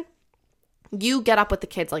children, you get up with the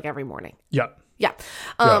kids like every morning. Yeah. Yeah.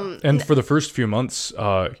 And for the first few months,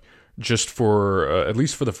 just for at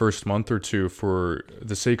least for the first month or two, for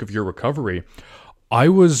the sake of your recovery, I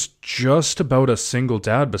was just about a single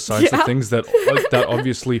dad besides the things that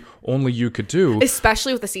obviously only you could do.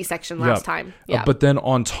 Especially with the C-section last time. Yeah. But then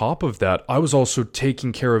on top of that, I was also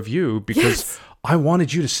taking care of you because I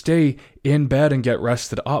wanted you to stay in bed and get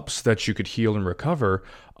rested up so that you could heal and recover.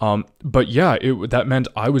 But yeah, that meant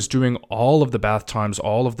I was doing all of the bath times,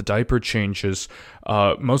 all of the diaper changes.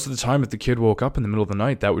 Most of the time, if the kid woke up in the middle of the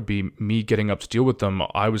night, that would be me getting up to deal with them.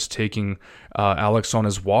 I was taking Alex on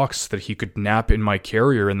his walks so that he could nap in my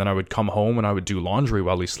carrier, and then I would come home and I would do laundry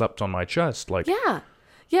while he slept on my chest.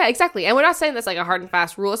 Yeah, exactly. And we're not saying that's like a hard and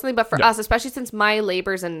fast rule or something, but for us, especially since my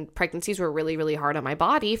labors and pregnancies were really, really hard on my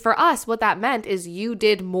body, for us, what that meant is you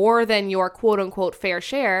did more than your quote unquote fair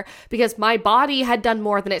share because my body had done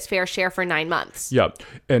more than its fair share for 9 months. Yeah.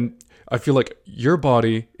 And I feel like your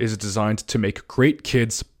body is designed to make great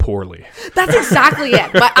kids poorly. That's exactly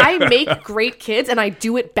it. But I make great kids and I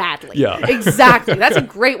do it badly. Yeah. Exactly. That's a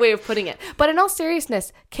great way of putting it. But in all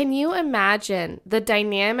seriousness, can you imagine the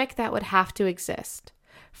dynamic that would have to exist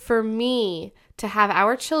for me to have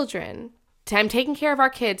our children, I'm taking care of our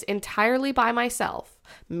kids entirely by myself,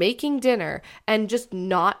 making dinner, and just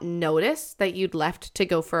not notice that you'd left to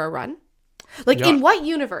go for a run? Like, in what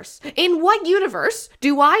universe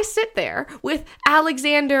do I sit there with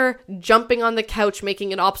Alexander jumping on the couch,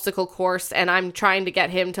 making an obstacle course, and I'm trying to get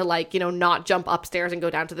him to, like, not jump upstairs and go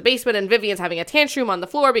down to the basement, and Vivian's having a tantrum on the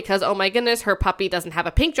floor because, oh my goodness, her puppy doesn't have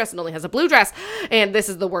a pink dress and only has a blue dress, and this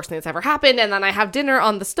is the worst thing that's ever happened, and then I have dinner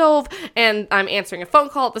on the stove, and I'm answering a phone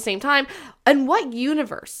call at the same time. In what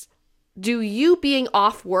universe do you being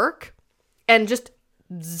off work and just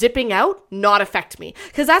zipping out not affect me?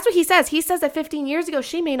 Because that's what he says. He says that 15 years ago,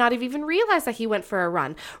 she may not have even realized that he went for a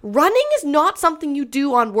run. Running is not something you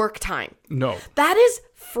do on work time. No. That is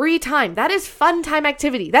free time. That is fun time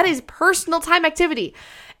activity. That is personal time activity.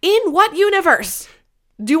 In what universe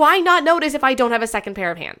do I not notice if I don't have a second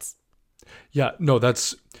pair of hands? Yeah, no,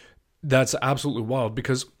 that's absolutely wild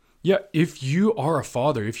because if you are a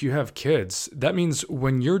father, if you have kids, that means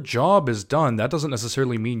when your job is done, that doesn't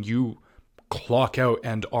necessarily mean you clock out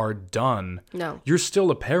and are done. No. You're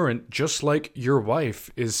still a parent, just like your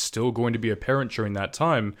wife is still going to be a parent during that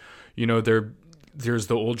time. There's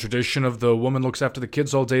the old tradition of the woman looks after the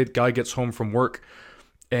kids all day, the guy gets home from work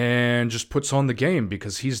and just puts on the game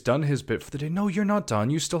because he's done his bit for the day. No, you're not done.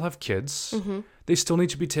 You still have kids. Mm-hmm. They still need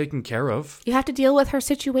to be taken care of. You have to deal with her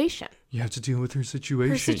situation. You have to deal with her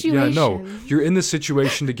situation. Yeah, no, you're in the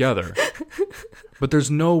situation together. But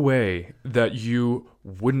there's no way that you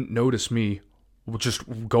wouldn't notice me just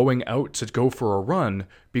going out to go for a run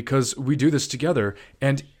because we do this together.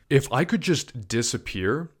 And if I could just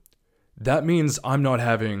disappear, that means I'm not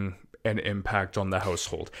having an impact on the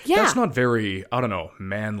household. Yeah. That's not very,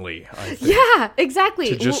 manly, I think. Yeah, exactly.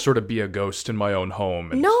 To just sort of be a ghost in my own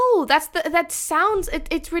home. No,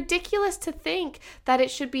 it's ridiculous to think that it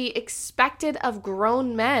should be expected of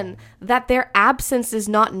grown men that their absence is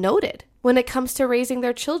not noted when it comes to raising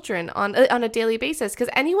their children on a daily basis. Because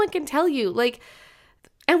anyone can tell you,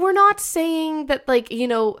 and we're not saying that,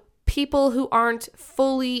 people who aren't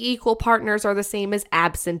fully equal partners are the same as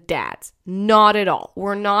absent dads. Not at all.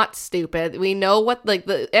 We're not stupid. We know what,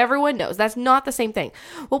 everyone knows. That's not the same thing.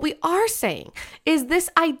 What we are saying is this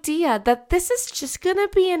idea that this is just going to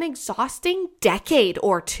be an exhausting decade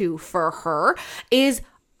or two for her is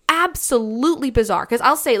absolutely bizarre. Because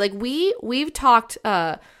I'll say, we've talked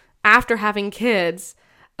after having kids,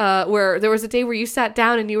 where there was a day where you sat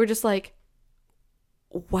down and you were just like,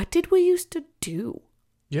 what did we used to do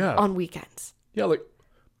on weekends? Yeah,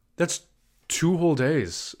 that's 2 whole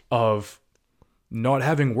days of not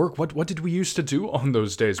having work. What did we used to do on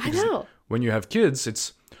those days? Because I know. When you have kids,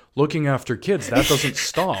 it's looking after kids. That doesn't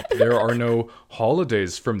stop. There are no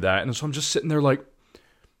holidays from that. And so I'm just sitting there like,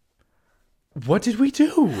 what did we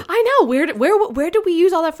do? I know. Where did we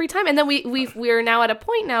use all that free time? And then we're now at a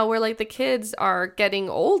point now where the kids are getting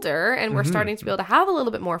older and we're starting to be able to have a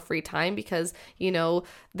little bit more free time because,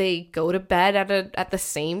 they go to bed at the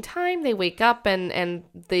same time. They wake up and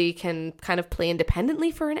they can kind of play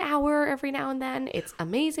independently for an hour every now and then. It's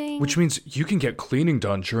amazing. Which means you can get cleaning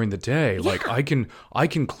done during the day. Yeah. I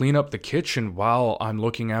can clean up the kitchen while I'm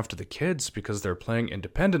looking after the kids because they're playing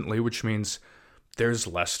independently, which means there's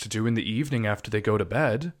less to do in the evening after they go to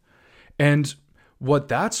bed. And what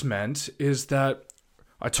that's meant is that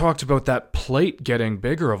I talked about that plate getting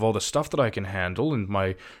bigger of all the stuff that I can handle and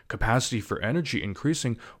my capacity for energy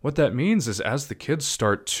increasing. What that means is as the kids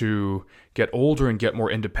start to get older and get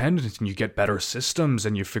more independent and you get better systems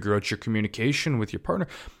and you figure out your communication with your partner,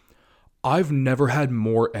 I've never had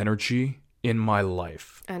more energy in my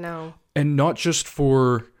life. I know. And not just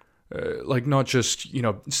for... not just,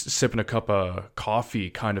 sipping a cup of coffee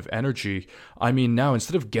kind of energy. I mean, now,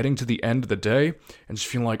 instead of getting to the end of the day and just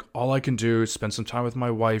feeling like all I can do is spend some time with my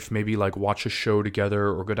wife, maybe watch a show together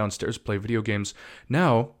or go downstairs, play video games.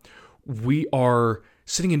 Now, we are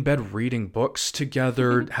sitting in bed reading books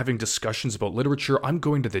together, having discussions about literature. I'm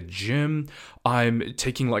going to the gym. I'm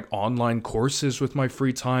taking online courses with my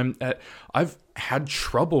free time. I've had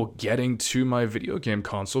trouble getting to my video game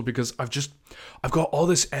console because I've got all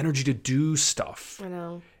this energy to do stuff. I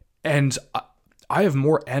know. And I have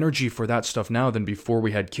more energy for that stuff now than before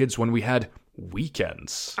we had kids when we had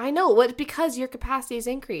weekends. I know, because your capacity has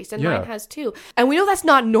increased and mine has too. And we know that's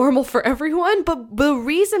not normal for everyone, but the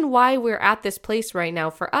reason why we're at this place right now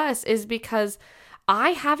for us is because I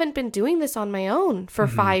haven't been doing this on my own for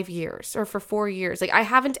 5 years or for 4 years. I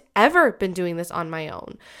haven't ever been doing this on my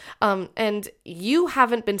own. And you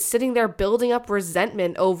haven't been sitting there building up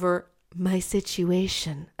resentment over my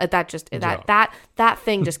situation. That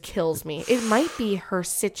thing just kills me. It might be her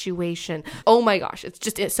situation. Oh my gosh,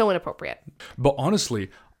 it's so inappropriate. But honestly,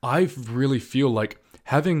 I really feel like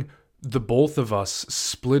having the both of us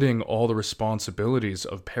splitting all the responsibilities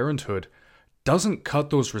of parenthood doesn't cut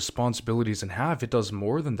those responsibilities in half. It does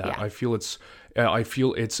more than that. Yeah. I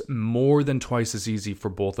feel it's more than twice as easy for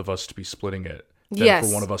both of us to be splitting it than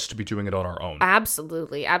for one of us to be doing it on our own.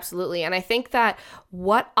 Absolutely. And I think that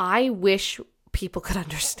what I wish people could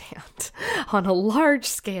understand on a large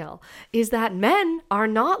scale is that men are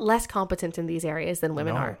not less competent in these areas than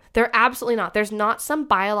women are. They're absolutely not. There's not some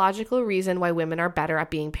biological reason why women are better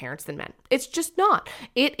at being parents than men. It's just not.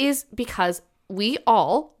 It is because we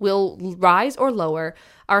all will rise or lower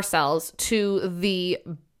ourselves to the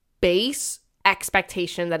base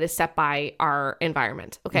expectation that is set by our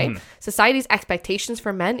environment. Okay. Society's expectations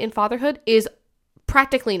for men in fatherhood is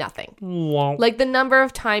practically nothing. Wow. The number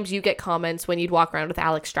of times you get comments when you'd walk around with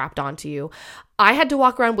Alex strapped onto you. I had to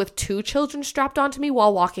walk around with 2 children strapped onto me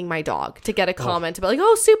while walking my dog to get a comment about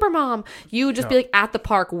oh, super mom. You would just be at the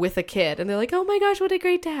park with a kid and they're like, oh my gosh, what a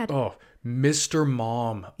great dad. Oh, Mr.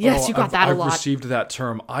 Mom. Yes, you got that a lot. I've received that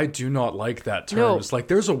term. I do not like that term. No. It's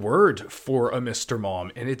there's a word for a Mr.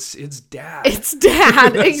 Mom, and it's dad. It's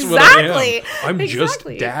dad. Exactly. I'm just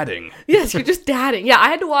dadding. Yes, you're just dadding. Yeah, I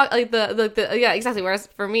had to walk yeah, exactly. Whereas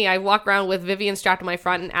for me, I walk around with Vivian strapped to my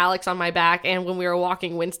front and Alex on my back, and when we were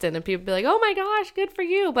walking Winston, and people would be like, "Oh my gosh, good for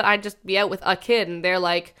you," but I'd just be out with a kid, and they're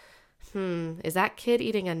like, is that kid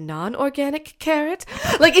eating a non-organic carrot?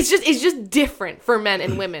 It's just different for men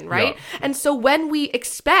and women, right? Yeah. And so when we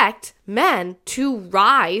expect men to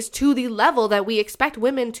rise to the level that we expect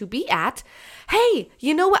women to be at, hey,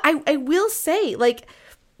 you know what? I will say,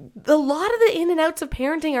 a lot of the in and outs of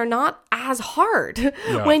parenting are not as hard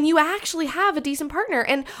when you actually have a decent partner.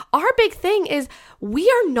 And our big thing is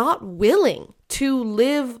we are not willing to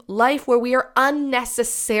live life where we are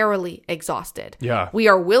unnecessarily exhausted. Yeah. We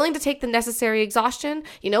are willing to take the necessary exhaustion.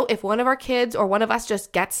 You know, if one of our kids or one of us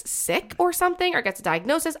just gets sick or something or gets a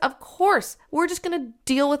diagnosis, of course, we're just going to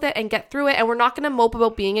deal with it and get through it. And we're not going to mope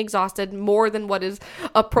about being exhausted more than what is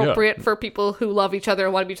appropriate for people who love each other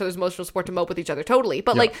and want to be each other's emotional support to mope with each other. Totally.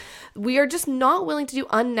 But like, we are just not willing to do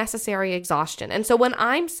unnecessary exhaustion. And so when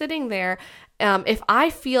I'm sitting there, if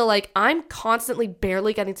I feel like I'm constantly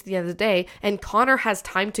barely getting to the end of the day and Connor has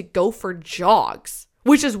time to go for jogs,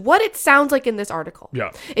 which is what it sounds like in this article.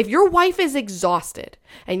 Yeah. If your wife is exhausted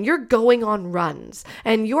and you're going on runs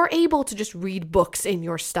and you're able to just read books in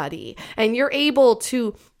your study and you're able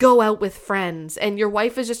to go out with friends and your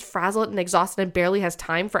wife is just frazzled and exhausted and barely has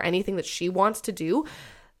time for anything that she wants to do,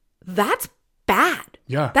 that's bad.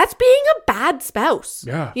 Yeah. That's being a bad spouse.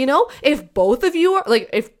 Yeah. You know, if both of you are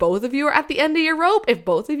at the end of your rope, if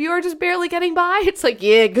both of you are just barely getting by, it's like,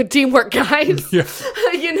 yeah, good teamwork, guys. Yeah.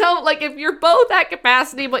 You know, like if you're both at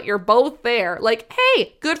capacity, but you're both there, like,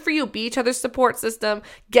 hey, good for you. Be each other's support system.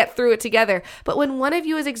 Get through it together. But when one of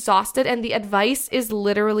you is exhausted and the advice is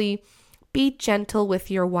literally be gentle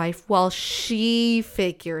with your wife while she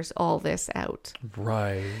figures all this out.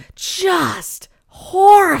 Right. Just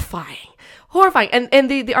horrifying.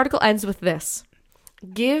 And the article ends with this.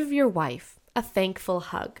 Give your wife a thankful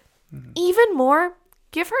hug. Even more,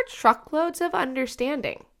 give her truckloads of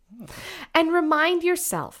understanding. And remind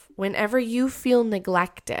yourself, whenever you feel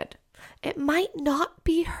neglected, it might not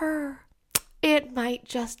be her. It might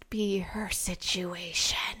just be her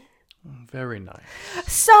situation. Very nice.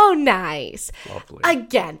 So nice. Lovely.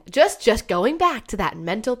 Again, just going back to that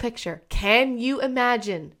mental picture. Can you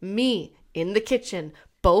imagine me in the kitchen,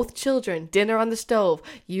 both children, dinner on the stove,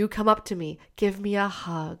 you come up to me, give me a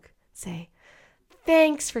hug, say,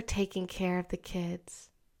 thanks for taking care of the kids.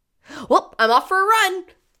 Well, I'm off for a run.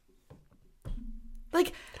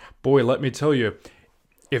 Like, boy, let me tell you,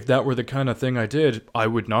 if that were the kind of thing I did, I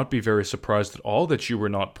would not be very surprised at all that you were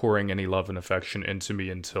not pouring any love and affection into me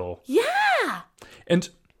until... yeah. And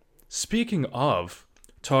speaking of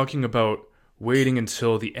talking about waiting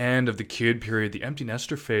until the end of the kid period, the empty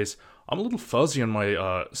nester phase, I'm a little fuzzy on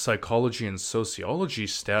my psychology and sociology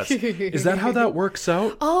stats. Is that how that works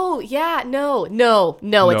out? Oh, yeah. No, it's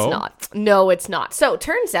not. No, it's not. So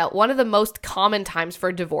turns out one of the most common times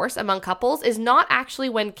for divorce among couples is not actually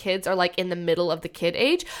when kids are like in the middle of the kid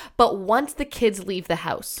age, but once the kids leave the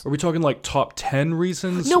house. Are we talking like top 10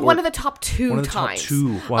 reasons? No, one of the top two one of the times. Top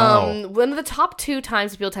two. Wow. One of the top 2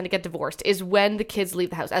 times people tend to get divorced is when the kids leave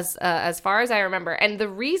the house, as far as I remember. And the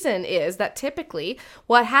reason is that typically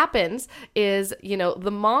what happens is, you know, the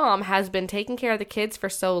mom has been taking care of the kids for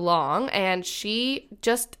so long and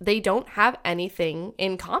they don't have anything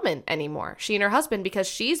in common anymore, she and her husband, because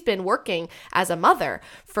she's been working as a mother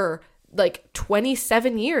for like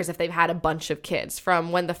 27 years if they've had a bunch of kids,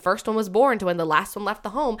 from when the first one was born to when the last one left the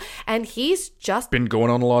home. And he's just been going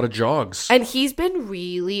on a lot of jogs. And he's been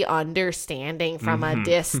really understanding from a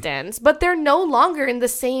distance, but they're no longer in the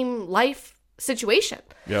same life situation.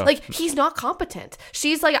 Yeah. Like, he's not competent.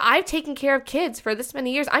 She's like, I've taken care of kids for this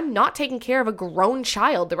many years. I'm not taking care of a grown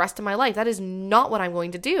child the rest of my life. That is not what I'm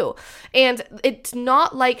going to do. And it's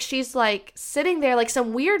not like she's like sitting there like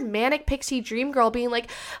some weird manic pixie dream girl being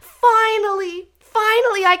like, finally,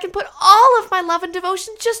 I can put all of my love and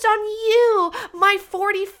devotion just on you, my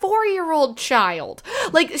 44-year-old child.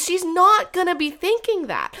 Like, she's not gonna be thinking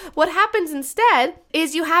that. What happens instead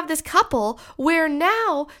is you have this couple where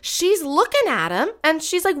now she's looking at him and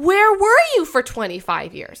she's like, where were you for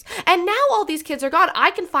 25 years? And now all these kids are gone.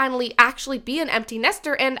 I can finally actually be an empty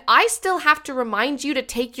nester, and I still have to remind you to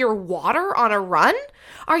take your water on a run?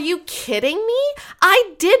 Are you kidding me?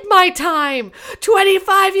 I did my time.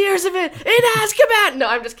 25 years of it in Azkaban. No,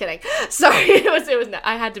 I'm just kidding. Sorry, it was.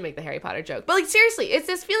 I had to make the Harry Potter joke. But like, seriously, it's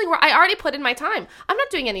this feeling where I already put in my time. I'm not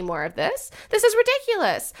doing any more of this. This is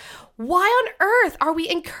ridiculous. Why on earth are we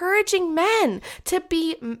encouraging men to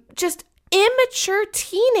be just immature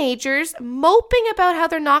teenagers moping about how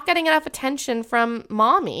they're not getting enough attention from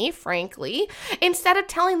mommy, frankly, instead of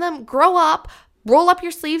telling them, grow up, roll up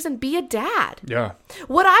your sleeves and be a dad? Yeah.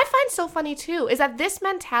 What I find so funny too is that this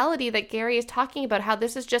mentality that Gary is talking about, how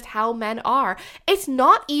this is just how men are, it's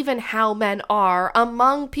not even how men are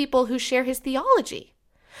among people who share his theology.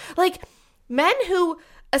 Like, men who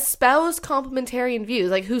espouse complementarian views,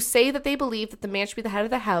 like who say that they believe that the man should be the head of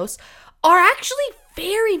the house, are actually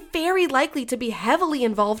very, very likely to be heavily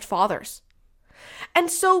involved fathers. And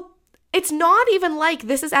so it's not even like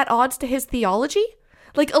this is at odds to his theology.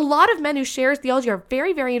 Like, a lot of men who share his theology are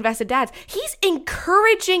very, very invested dads. He's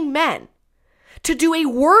encouraging men to do a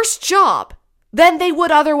worse job than they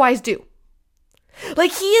would otherwise do.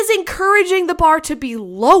 Like, he is encouraging the bar to be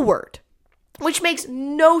lowered, which makes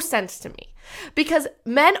no sense to me. Because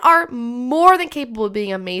men are more than capable of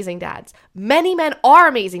being amazing dads. Many men are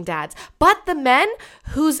amazing dads. But the men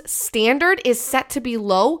whose standard is set to be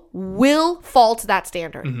low will fall to that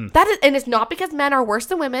standard. And it's not because men are worse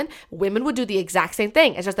than women. Women would do the exact same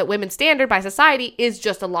thing. It's just that women's standard by society is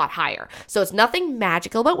just a lot higher. So it's nothing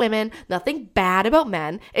magical about women, nothing bad about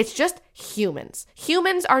men. It's just humans.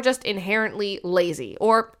 Humans are just inherently lazy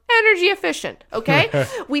or energy efficient, okay?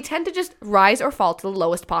 We tend to just rise or fall to the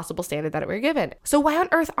lowest possible standard that we're given. So why on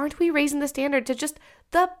earth aren't we raising the standard to just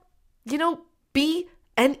be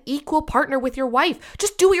an equal partner with your wife?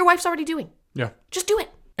 Just do what your wife's already doing. Yeah. Just do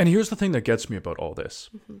it. And here's the thing that gets me about all this.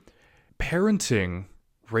 Parenting,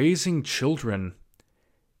 raising children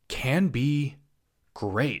can be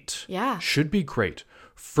great. Yeah. Should be great.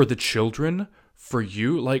 For the children, for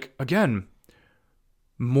you, like, again,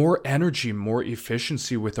 more energy, more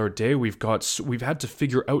efficiency with our day. We've had to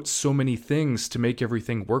figure out so many things to make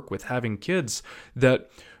everything work with having kids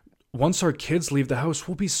that once our kids leave the house,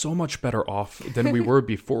 we'll be so much better off than we were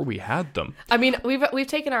before we had them. I mean, we've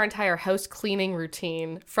taken our entire house cleaning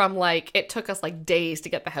routine from it took us days to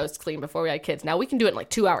get the house clean before we had kids. Now we can do it in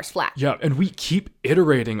 2 hours flat. Yeah, and we keep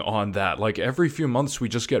iterating on that. Every few months we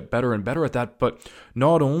just get better and better at that. But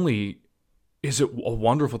not only is it a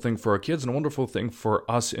wonderful thing for our kids and a wonderful thing for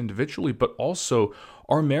us individually, but also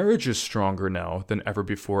our marriage is stronger now than ever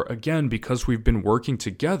before. Again, because we've been working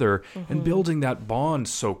together and building that bond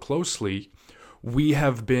so closely. We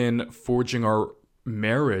have been forging our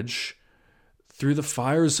marriage through the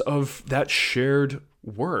fires of that shared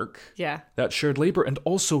work, that shared labor, and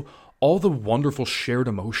also all the wonderful shared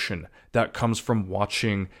emotion that comes from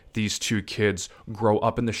watching these two kids grow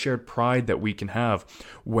up and the shared pride that we can have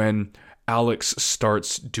when Alex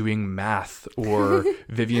starts doing math or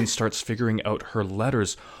Vivian starts figuring out her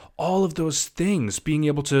letters. All of those things, being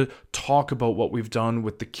able to talk about what we've done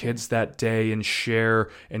with the kids that day and share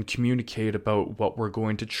and communicate about what we're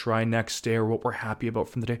going to try next day or what we're happy about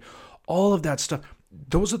from the day. All of that stuff,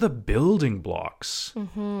 those are the building blocks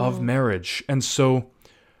of marriage. And so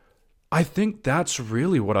I think that's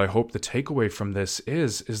really what I hope the takeaway from this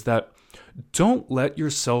is that don't let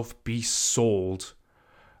yourself be sold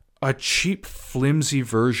a cheap, flimsy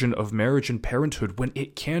version of marriage and parenthood when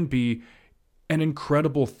it can be an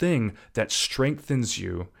incredible thing that strengthens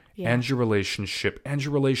you and your relationship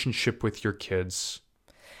with your kids.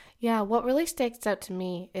 Yeah, what really sticks out to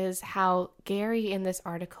me is how Gary in this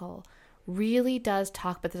article really does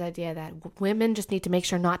talk about this idea that women just need to make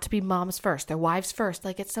sure not to be moms first, their wives first,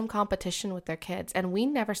 it's some competition with their kids. And we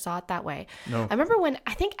never saw it that way. No. I remember when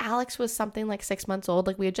I think Alex was something like 6 months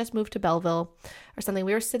old, we had just moved to Belleville or something.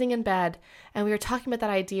 We were sitting in bed and we were talking about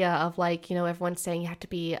that idea of everyone's saying you have to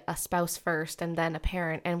be a spouse first and then a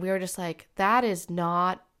parent. And we were just that is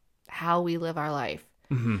not how we live our life.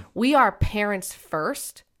 We are parents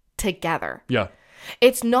first together. Yeah.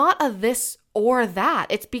 It's not a this or that.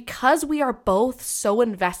 It's because we are both so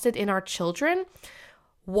invested in our children.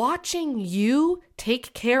 Watching you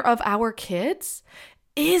take care of our kids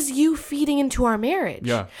is you feeding into our marriage.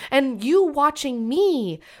 Yeah. And you watching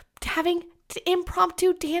me having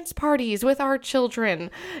impromptu dance parties with our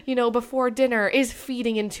children, before dinner is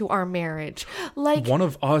feeding into our marriage. One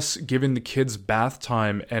of us giving the kids bath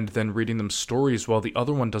time and then reading them stories while the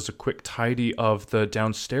other one does a quick tidy of the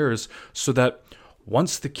downstairs so that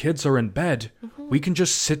once the kids are in bed, we can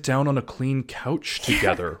just sit down on a clean couch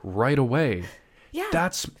together right away. Yeah.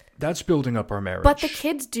 That's building up our marriage. But the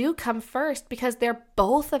kids do come first because they're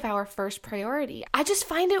both of our first priority. I just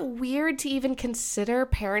find it weird to even consider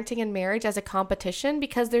parenting and marriage as a competition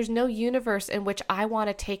because there's no universe in which I want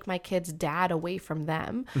to take my kid's dad away from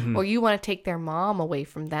them or you want to take their mom away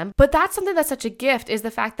from them. But that's something that's such a gift is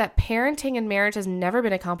the fact that parenting and marriage has never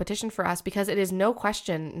been a competition for us because it is no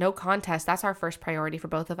question, no contest. That's our first priority for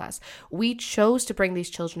both of us. We chose to bring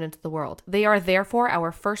these children into the world. They are therefore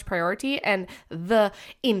our first priority, and the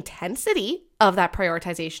intensity of that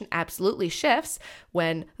prioritization absolutely shifts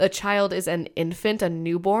when the child is an infant, a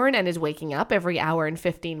newborn, and is waking up every hour and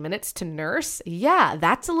 15 minutes to nurse. Yeah,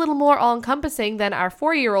 that's a little more all-encompassing than our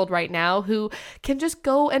 4-year-old right now who can just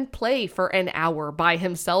go and play for an hour by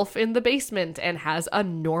himself in the basement and has a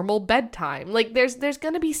normal bedtime. There's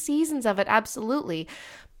going to be seasons of it, absolutely.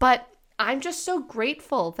 But I'm just so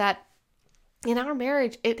grateful that in our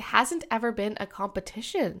marriage, it hasn't ever been a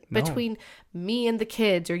competition between me and the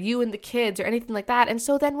kids or you and the kids or anything like that. And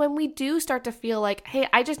so then when we do start to feel hey,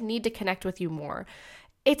 I just need to connect with you more,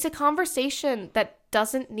 it's a conversation that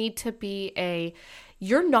doesn't need to be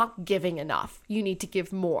you're not giving enough. You need to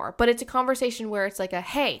give more. But it's a conversation where it's like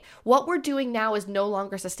hey, what we're doing now is no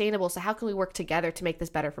longer sustainable. So how can we work together to make this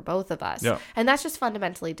better for both of us? Yeah. And that's just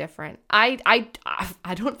fundamentally different. I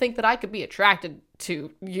don't think that I could be attracted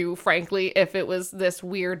to you, frankly, if it was this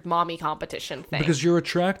weird mommy competition thing. Because you're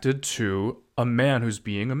attracted to a man who's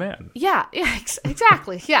being a man. Yeah,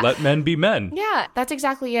 exactly. Yeah. Let men be men. Yeah, that's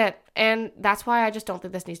exactly it. And that's why I just don't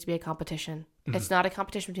think this needs to be a competition. It's not a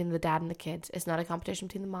competition between the dad and the kids. It's not a competition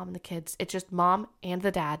between the mom and the kids. It's just mom and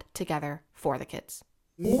the dad together for the kids.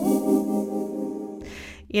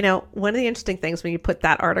 You know, one of the interesting things when you put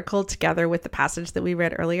that article together with the passage that we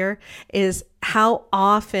read earlier is how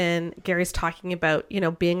often Gary's talking about, you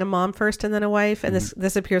know, being a mom first and then a wife. And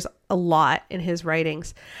this appears a lot in his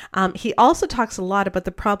writings. He also talks a lot about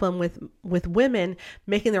the problem with women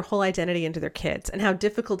making their whole identity into their kids and how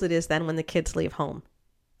difficult it is then when the kids leave home.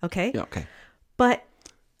 Okay? Yeah, okay. But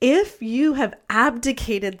if you have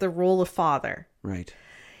abdicated the role of father, Right.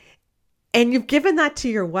 and you've given that to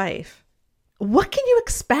your wife, what can you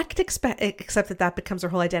expect except that becomes her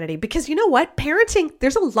whole identity? Because you know what? Parenting,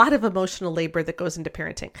 there's a lot of emotional labor that goes into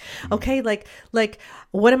parenting. Okay? Like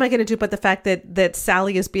what am I going to do about the fact that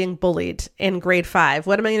Sally is being bullied in grade 5?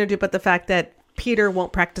 What am I going to do about the fact that Peter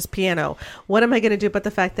won't practice piano? What am I going to do about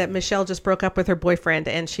the fact that Michelle just broke up with her boyfriend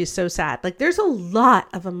and she's so sad? Like there's a lot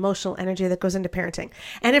of emotional energy that goes into parenting.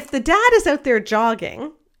 And if the dad is out there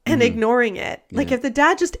jogging and ignoring it, like if the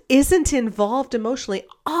dad just isn't involved emotionally,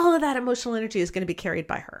 all of that emotional energy is going to be carried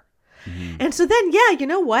by her. And so then, yeah, you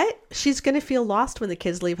know what? She's going to feel lost when the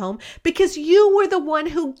kids leave home because you were the one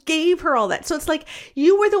who gave her all that. So it's like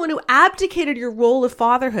you were the one who abdicated your role of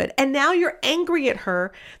fatherhood. And now you're angry at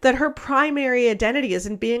her that her primary identity is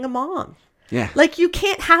in being a mom. Yeah. Like you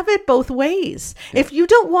can't have it both ways. Yeah. If you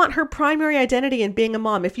don't want her primary identity in being a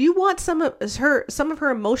mom, if you want some of her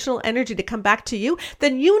emotional energy to come back to you,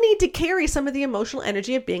 then you need to carry some of the emotional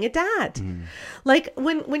energy of being a dad. Like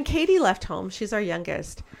when Katie left home, she's our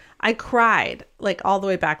youngest, I cried like all the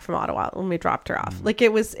way back from Ottawa when we dropped her off. Like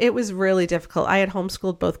it was really difficult. I had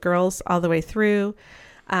homeschooled both girls all the way through.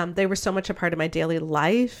 They were so much a part of my daily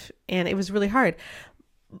life and it was really hard.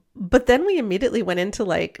 But then we immediately went into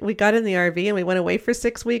we got in the RV and we went away for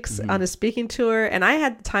 6 weeks on a speaking tour and I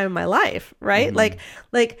had the time of my life, right?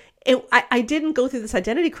 I didn't go through this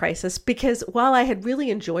identity crisis because while I had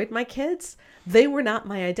really enjoyed my kids, they were not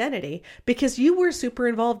my identity because you were super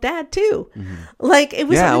involved dad too. Like it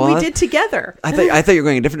was something we did together. I thought you were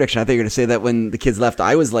going a different direction. I thought you were going to say that when the kids left,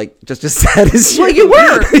 I was like just as sad as you.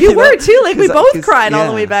 Well, you were too. Like we both cried all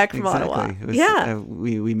the way back from Ottawa.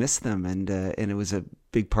 We missed them and it was a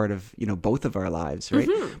big part of, both of our lives. Right.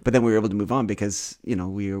 But then we were able to move on because,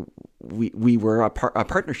 we were a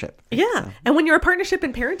partnership. Yeah. So. And when you're a partnership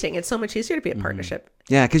in parenting, it's so much easier to be a partnership.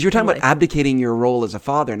 Yeah. Because you're talking about abdicating your role as a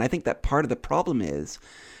father. And I think that part of the problem is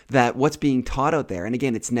that what's being taught out there, and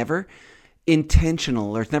again, it's never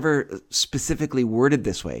intentional or it's never specifically worded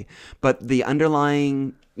this way, but the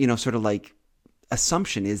underlying, sort of like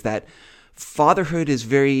assumption is that fatherhood is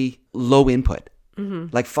very low input.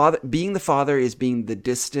 Like being the father is being the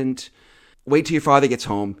distant, wait till your father gets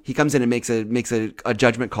home. He comes in and makes a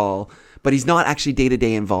judgment call, but he's not actually day to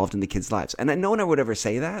day involved in the kids' lives. And no one would ever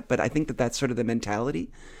say that, but I think that that's sort of the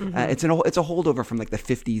mentality. It's a holdover from like the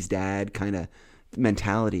 50s dad kind of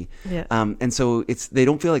mentality. Yeah. And so they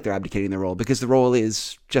don't feel like they're abdicating their role because the role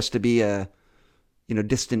is just to be a,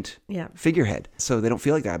 distant figurehead. So they don't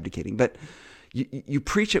feel like they're abdicating. But you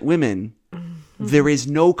preach at women. There is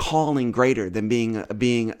no calling greater than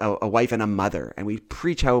being a wife and a mother, and we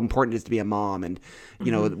preach how important it is to be a mom. And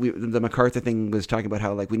the MacArthur thing was talking about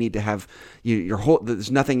how like we need to have your whole. There's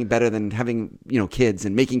nothing better than having kids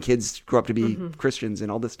and making kids grow up to be Christians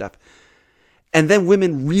and all this stuff. And then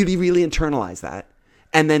women really, really internalize that,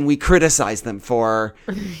 and then we criticize them for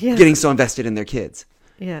getting so invested in their kids.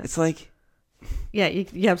 Yeah, it's like. Yeah,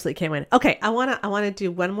 you absolutely can't win. Okay, I wanna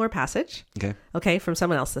do one more passage. Okay, from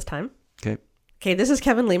someone else this time. Okay, this is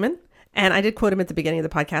Kevin Lehman, and I did quote him at the beginning of the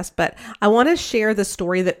podcast, but I want to share the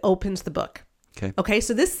story that opens the book. Okay,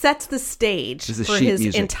 so this sets the stage for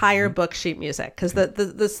his entire book, Sheet Music, because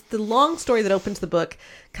the long story that opens the book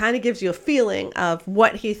kind of gives you a feeling of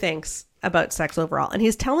what he thinks about sex overall. And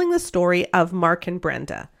he's telling the story of Mark and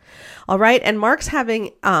Brenda. All right. And Mark's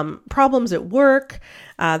having problems at work.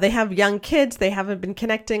 They have young kids. They haven't been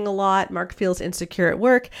connecting a lot. Mark feels insecure at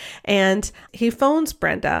work. And he phones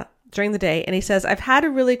Brenda during the day and he says, I've had a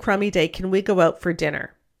really crummy day. Can we go out for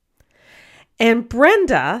dinner? And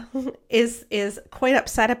Brenda is quite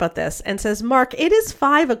upset about this and says, Mark, it is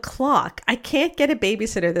 5:00. I can't get a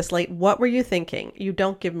babysitter this late. What were you thinking? You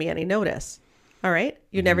don't give me any notice. All right.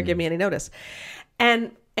 You never give me any notice.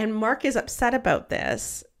 And Mark is upset about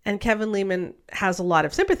this, and Kevin Lehman has a lot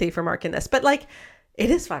of sympathy for Mark in this, but like, it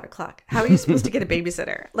is 5:00. How are you supposed to get a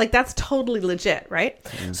babysitter? Like, that's totally legit, right?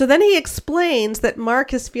 Yeah. So then he explains that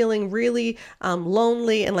Mark is feeling really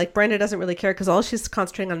lonely, and like Brenda doesn't really care because all she's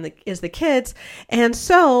concentrating on is the kids. And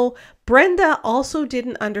so Brenda also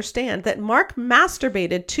didn't understand that Mark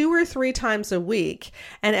masturbated 2 or 3 times a week.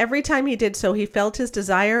 And every time he did so, he felt his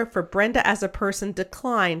desire for Brenda as a person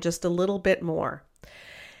decline just a little bit more.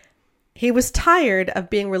 He was tired of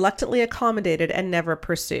being reluctantly accommodated and never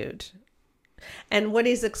pursued. And what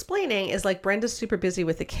he's explaining is like Brenda's super busy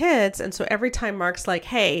with the kids. And so every time Mark's like,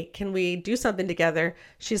 hey, can we do something together?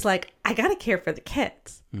 She's like, I got to care for the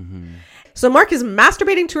kids. Mm-hmm. So Mark is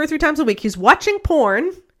masturbating 2 or 3 times a week. He's watching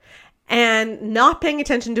porn and not paying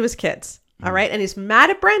attention to his kids. Mm-hmm. All right. And he's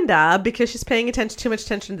mad at Brenda because she's paying too much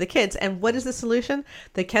attention to the kids. And what is the solution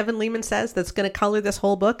that Kevin Lehman says that's going to color this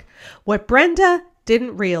whole book? What Brenda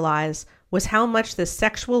didn't realize was how much this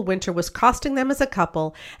sexual winter was costing them as a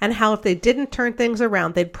couple, and how if they didn't turn things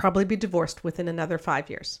around, they'd probably be divorced within another 5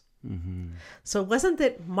 years. Mm-hmm. So it wasn't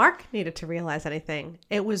that Mark needed to realize anything.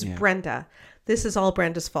 It was Brenda. This is all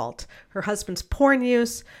Brenda's fault. Her husband's porn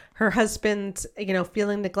use, her husband,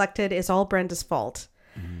 feeling neglected is all Brenda's fault.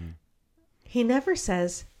 Mm-hmm. He never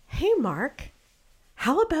says, hey, Mark,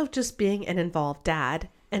 how about just being an involved dad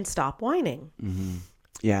and stop whining? Mm-hmm.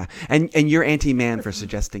 Yeah, and you're anti-man for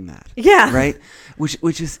suggesting that. Yeah, right.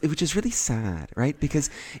 Which is really sad, right?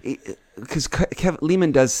 Because Kevin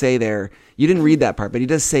Lehman does say there. You didn't read that part, but he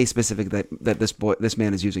does say specifically that this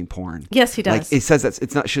man is using porn. Yes, he does. Like it says that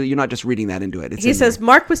it's not. You're not just reading that into it. He says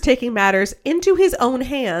Mark was taking matters into his own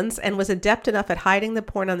hands and was adept enough at hiding the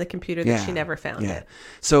porn on the computer that she never found it.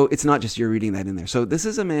 So it's not just you're reading that in there. So this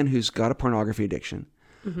is a man who's got a pornography addiction,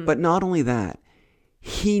 but not only that.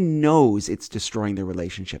 He knows it's destroying their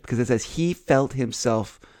relationship because it says he felt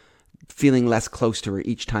himself feeling less close to her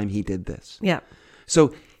each time he did this. Yeah.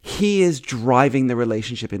 So he is driving the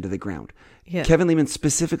relationship into the ground. Yeah. Kevin Lehman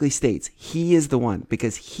specifically states he is the one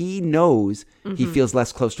because he knows he feels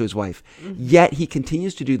less close to his wife. Yet he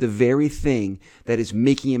continues to do the very thing that is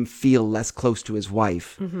making him feel less close to his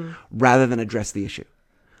wife rather than address the issue.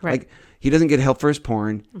 Right. Like he doesn't get help for his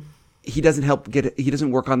porn. He doesn't he doesn't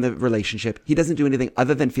work on the relationship. He doesn't do anything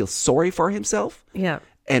other than feel sorry for himself. Yeah.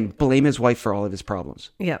 And blame his wife for all of his problems.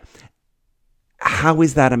 Yeah. How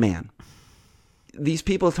is that a man? These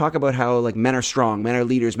people talk about how like men are strong, men are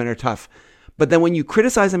leaders, men are tough. But then when you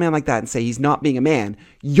criticize a man like that and say he's not being a man,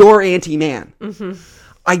 you're anti-man. Mm-hmm.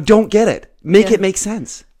 I don't get it. Make it make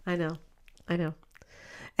sense. I know.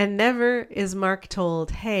 And never is Mark told,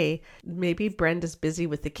 hey, maybe Brenda's busy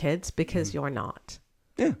with the kids because you're not.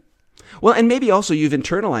 Yeah. Well, and maybe also you've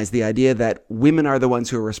internalized the idea that women are the ones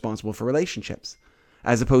who are responsible for relationships,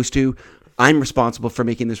 as opposed to I'm responsible for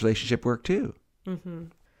making this relationship work too. Mm-hmm.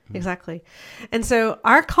 Exactly. And so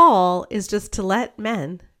our call is just to let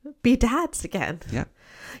men be dads again. Yeah.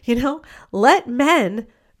 Let men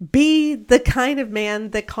be the kind of man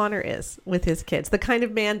that Connor is with his kids, the kind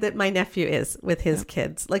of man that my nephew is with his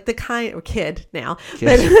kids, like the kind or kid now.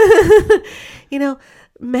 Kid. But,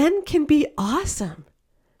 men can be awesome.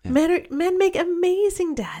 Yeah. Men make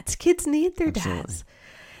amazing dads. Kids need their dads.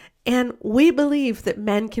 And we believe that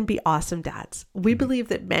men can be awesome dads. We believe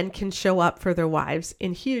that men can show up for their wives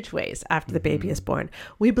in huge ways after the baby is born.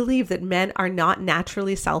 We believe that men are not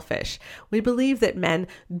naturally selfish. We believe that men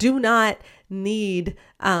do not need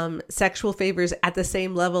sexual favors at the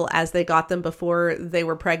same level as they got them before they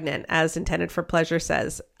were pregnant, as Intended for Pleasure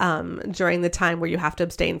says, during the time where you have to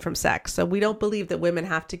abstain from sex. So we don't believe that women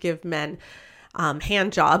have to give men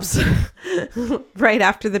hand jobs right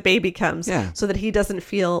after the baby comes so that he doesn't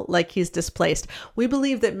feel like he's displaced. We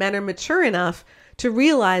believe that men are mature enough to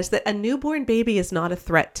realize that a newborn baby is not a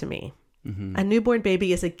threat to me. Mm-hmm. A newborn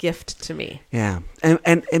baby is a gift to me. Yeah.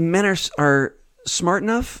 And men are smart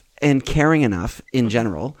enough and caring enough in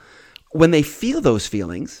general when they feel those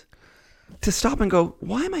feelings to stop and go,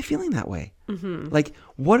 why am I feeling that way? Mm-hmm. Like,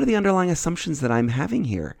 what are the underlying assumptions that I'm having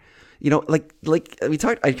here? Like we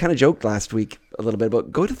talked, I kind of joked last week a little bit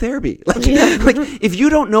about go to therapy. Like if you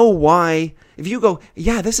don't know why, if you go,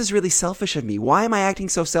 yeah, this is really selfish of me. Why am I acting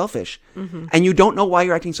so selfish? Mm-hmm. And you don't know why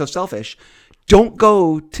you're acting so selfish. Don't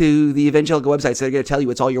go to the Evangelical website. So they're going to tell you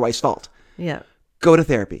it's all your wife's fault. Yeah. Go to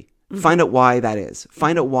therapy. Mm-hmm. Find out why that is.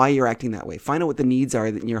 Find out why you're acting that way. Find out what the needs are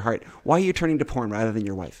in your heart. Why are you turning to porn rather than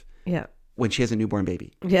your wife? Yeah. When she has a newborn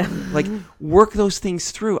baby. Yeah. Like work those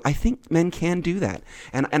things through. I think men can do that.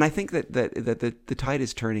 And I think that the tide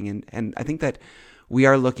is turning and I think that we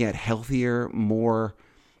are looking at healthier, more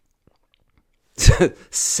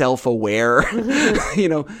self-aware,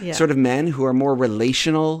 Yeah. sort of men who are more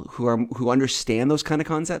relational, who understand those kind of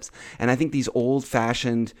concepts. And I think these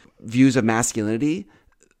old-fashioned views of masculinity,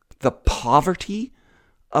 the poverty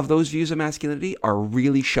of those views of masculinity are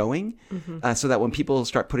really showing, so that when people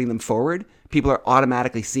start putting them forward, people are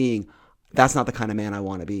automatically seeing that's not the kind of man I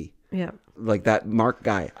want to be. Yeah. Like that Mark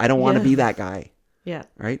guy. I don't want to be that guy. Yeah.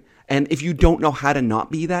 Right? And if you don't know how to not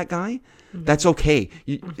be that guy, that's okay.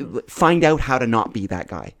 You find out how to not be that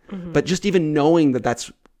guy. But just even knowing that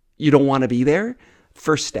you don't want to be there,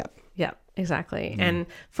 first step. Yeah, exactly. And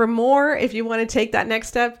for more, if you want to take that next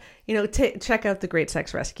step, check out the Great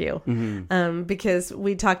Sex Rescue, because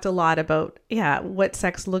we talked a lot about, what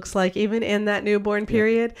sex looks like even in that newborn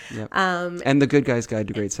period. Yep. And the Good Guy's Guide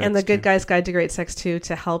to Great Sex. And the Good Guy's Guide to Great Sex too,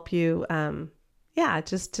 to help you,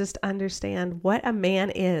 just understand what a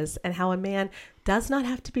man is and how a man does not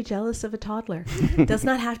have to be jealous of a toddler, does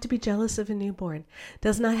not have to be jealous of a newborn,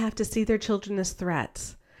 does not have to see their children as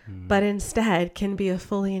threats, but instead can be a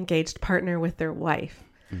fully engaged partner with their wife,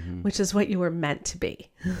 which is what you were meant to be.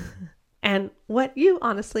 And what you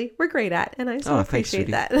honestly were great at. And I so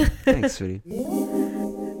appreciate that. Thanks, sweetie.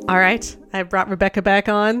 All right. I brought Rebecca back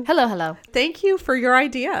on. Hello. Thank you for your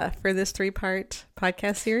idea for this 3-part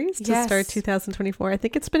podcast series to start 2024. I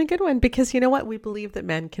think it's been a good one because you know what? We believe that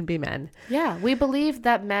men can be men. Yeah. We believe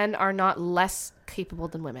that men are not less capable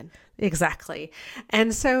than women. Exactly.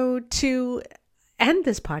 And so to end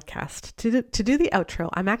this podcast, to do the outro,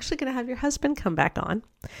 I'm actually going to have your husband come back on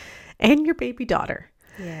and your baby daughter.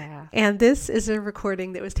 Yeah. And this is a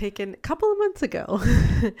recording that was taken a couple of months ago.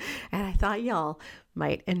 And I thought y'all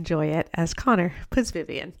might enjoy it as Connor puts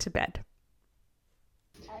Vivian to bed.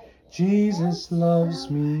 Jesus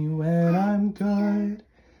loves me when I'm good,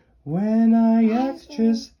 when I act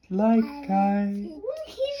just like I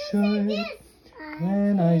should,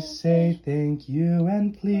 when I say thank you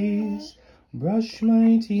and please, brush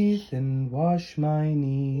my teeth and wash my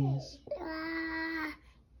knees.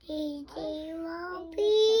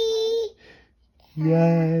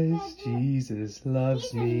 Yes, Jesus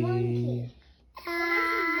loves me.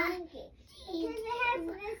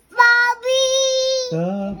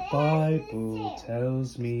 The Bible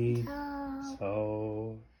tells me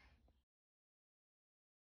so.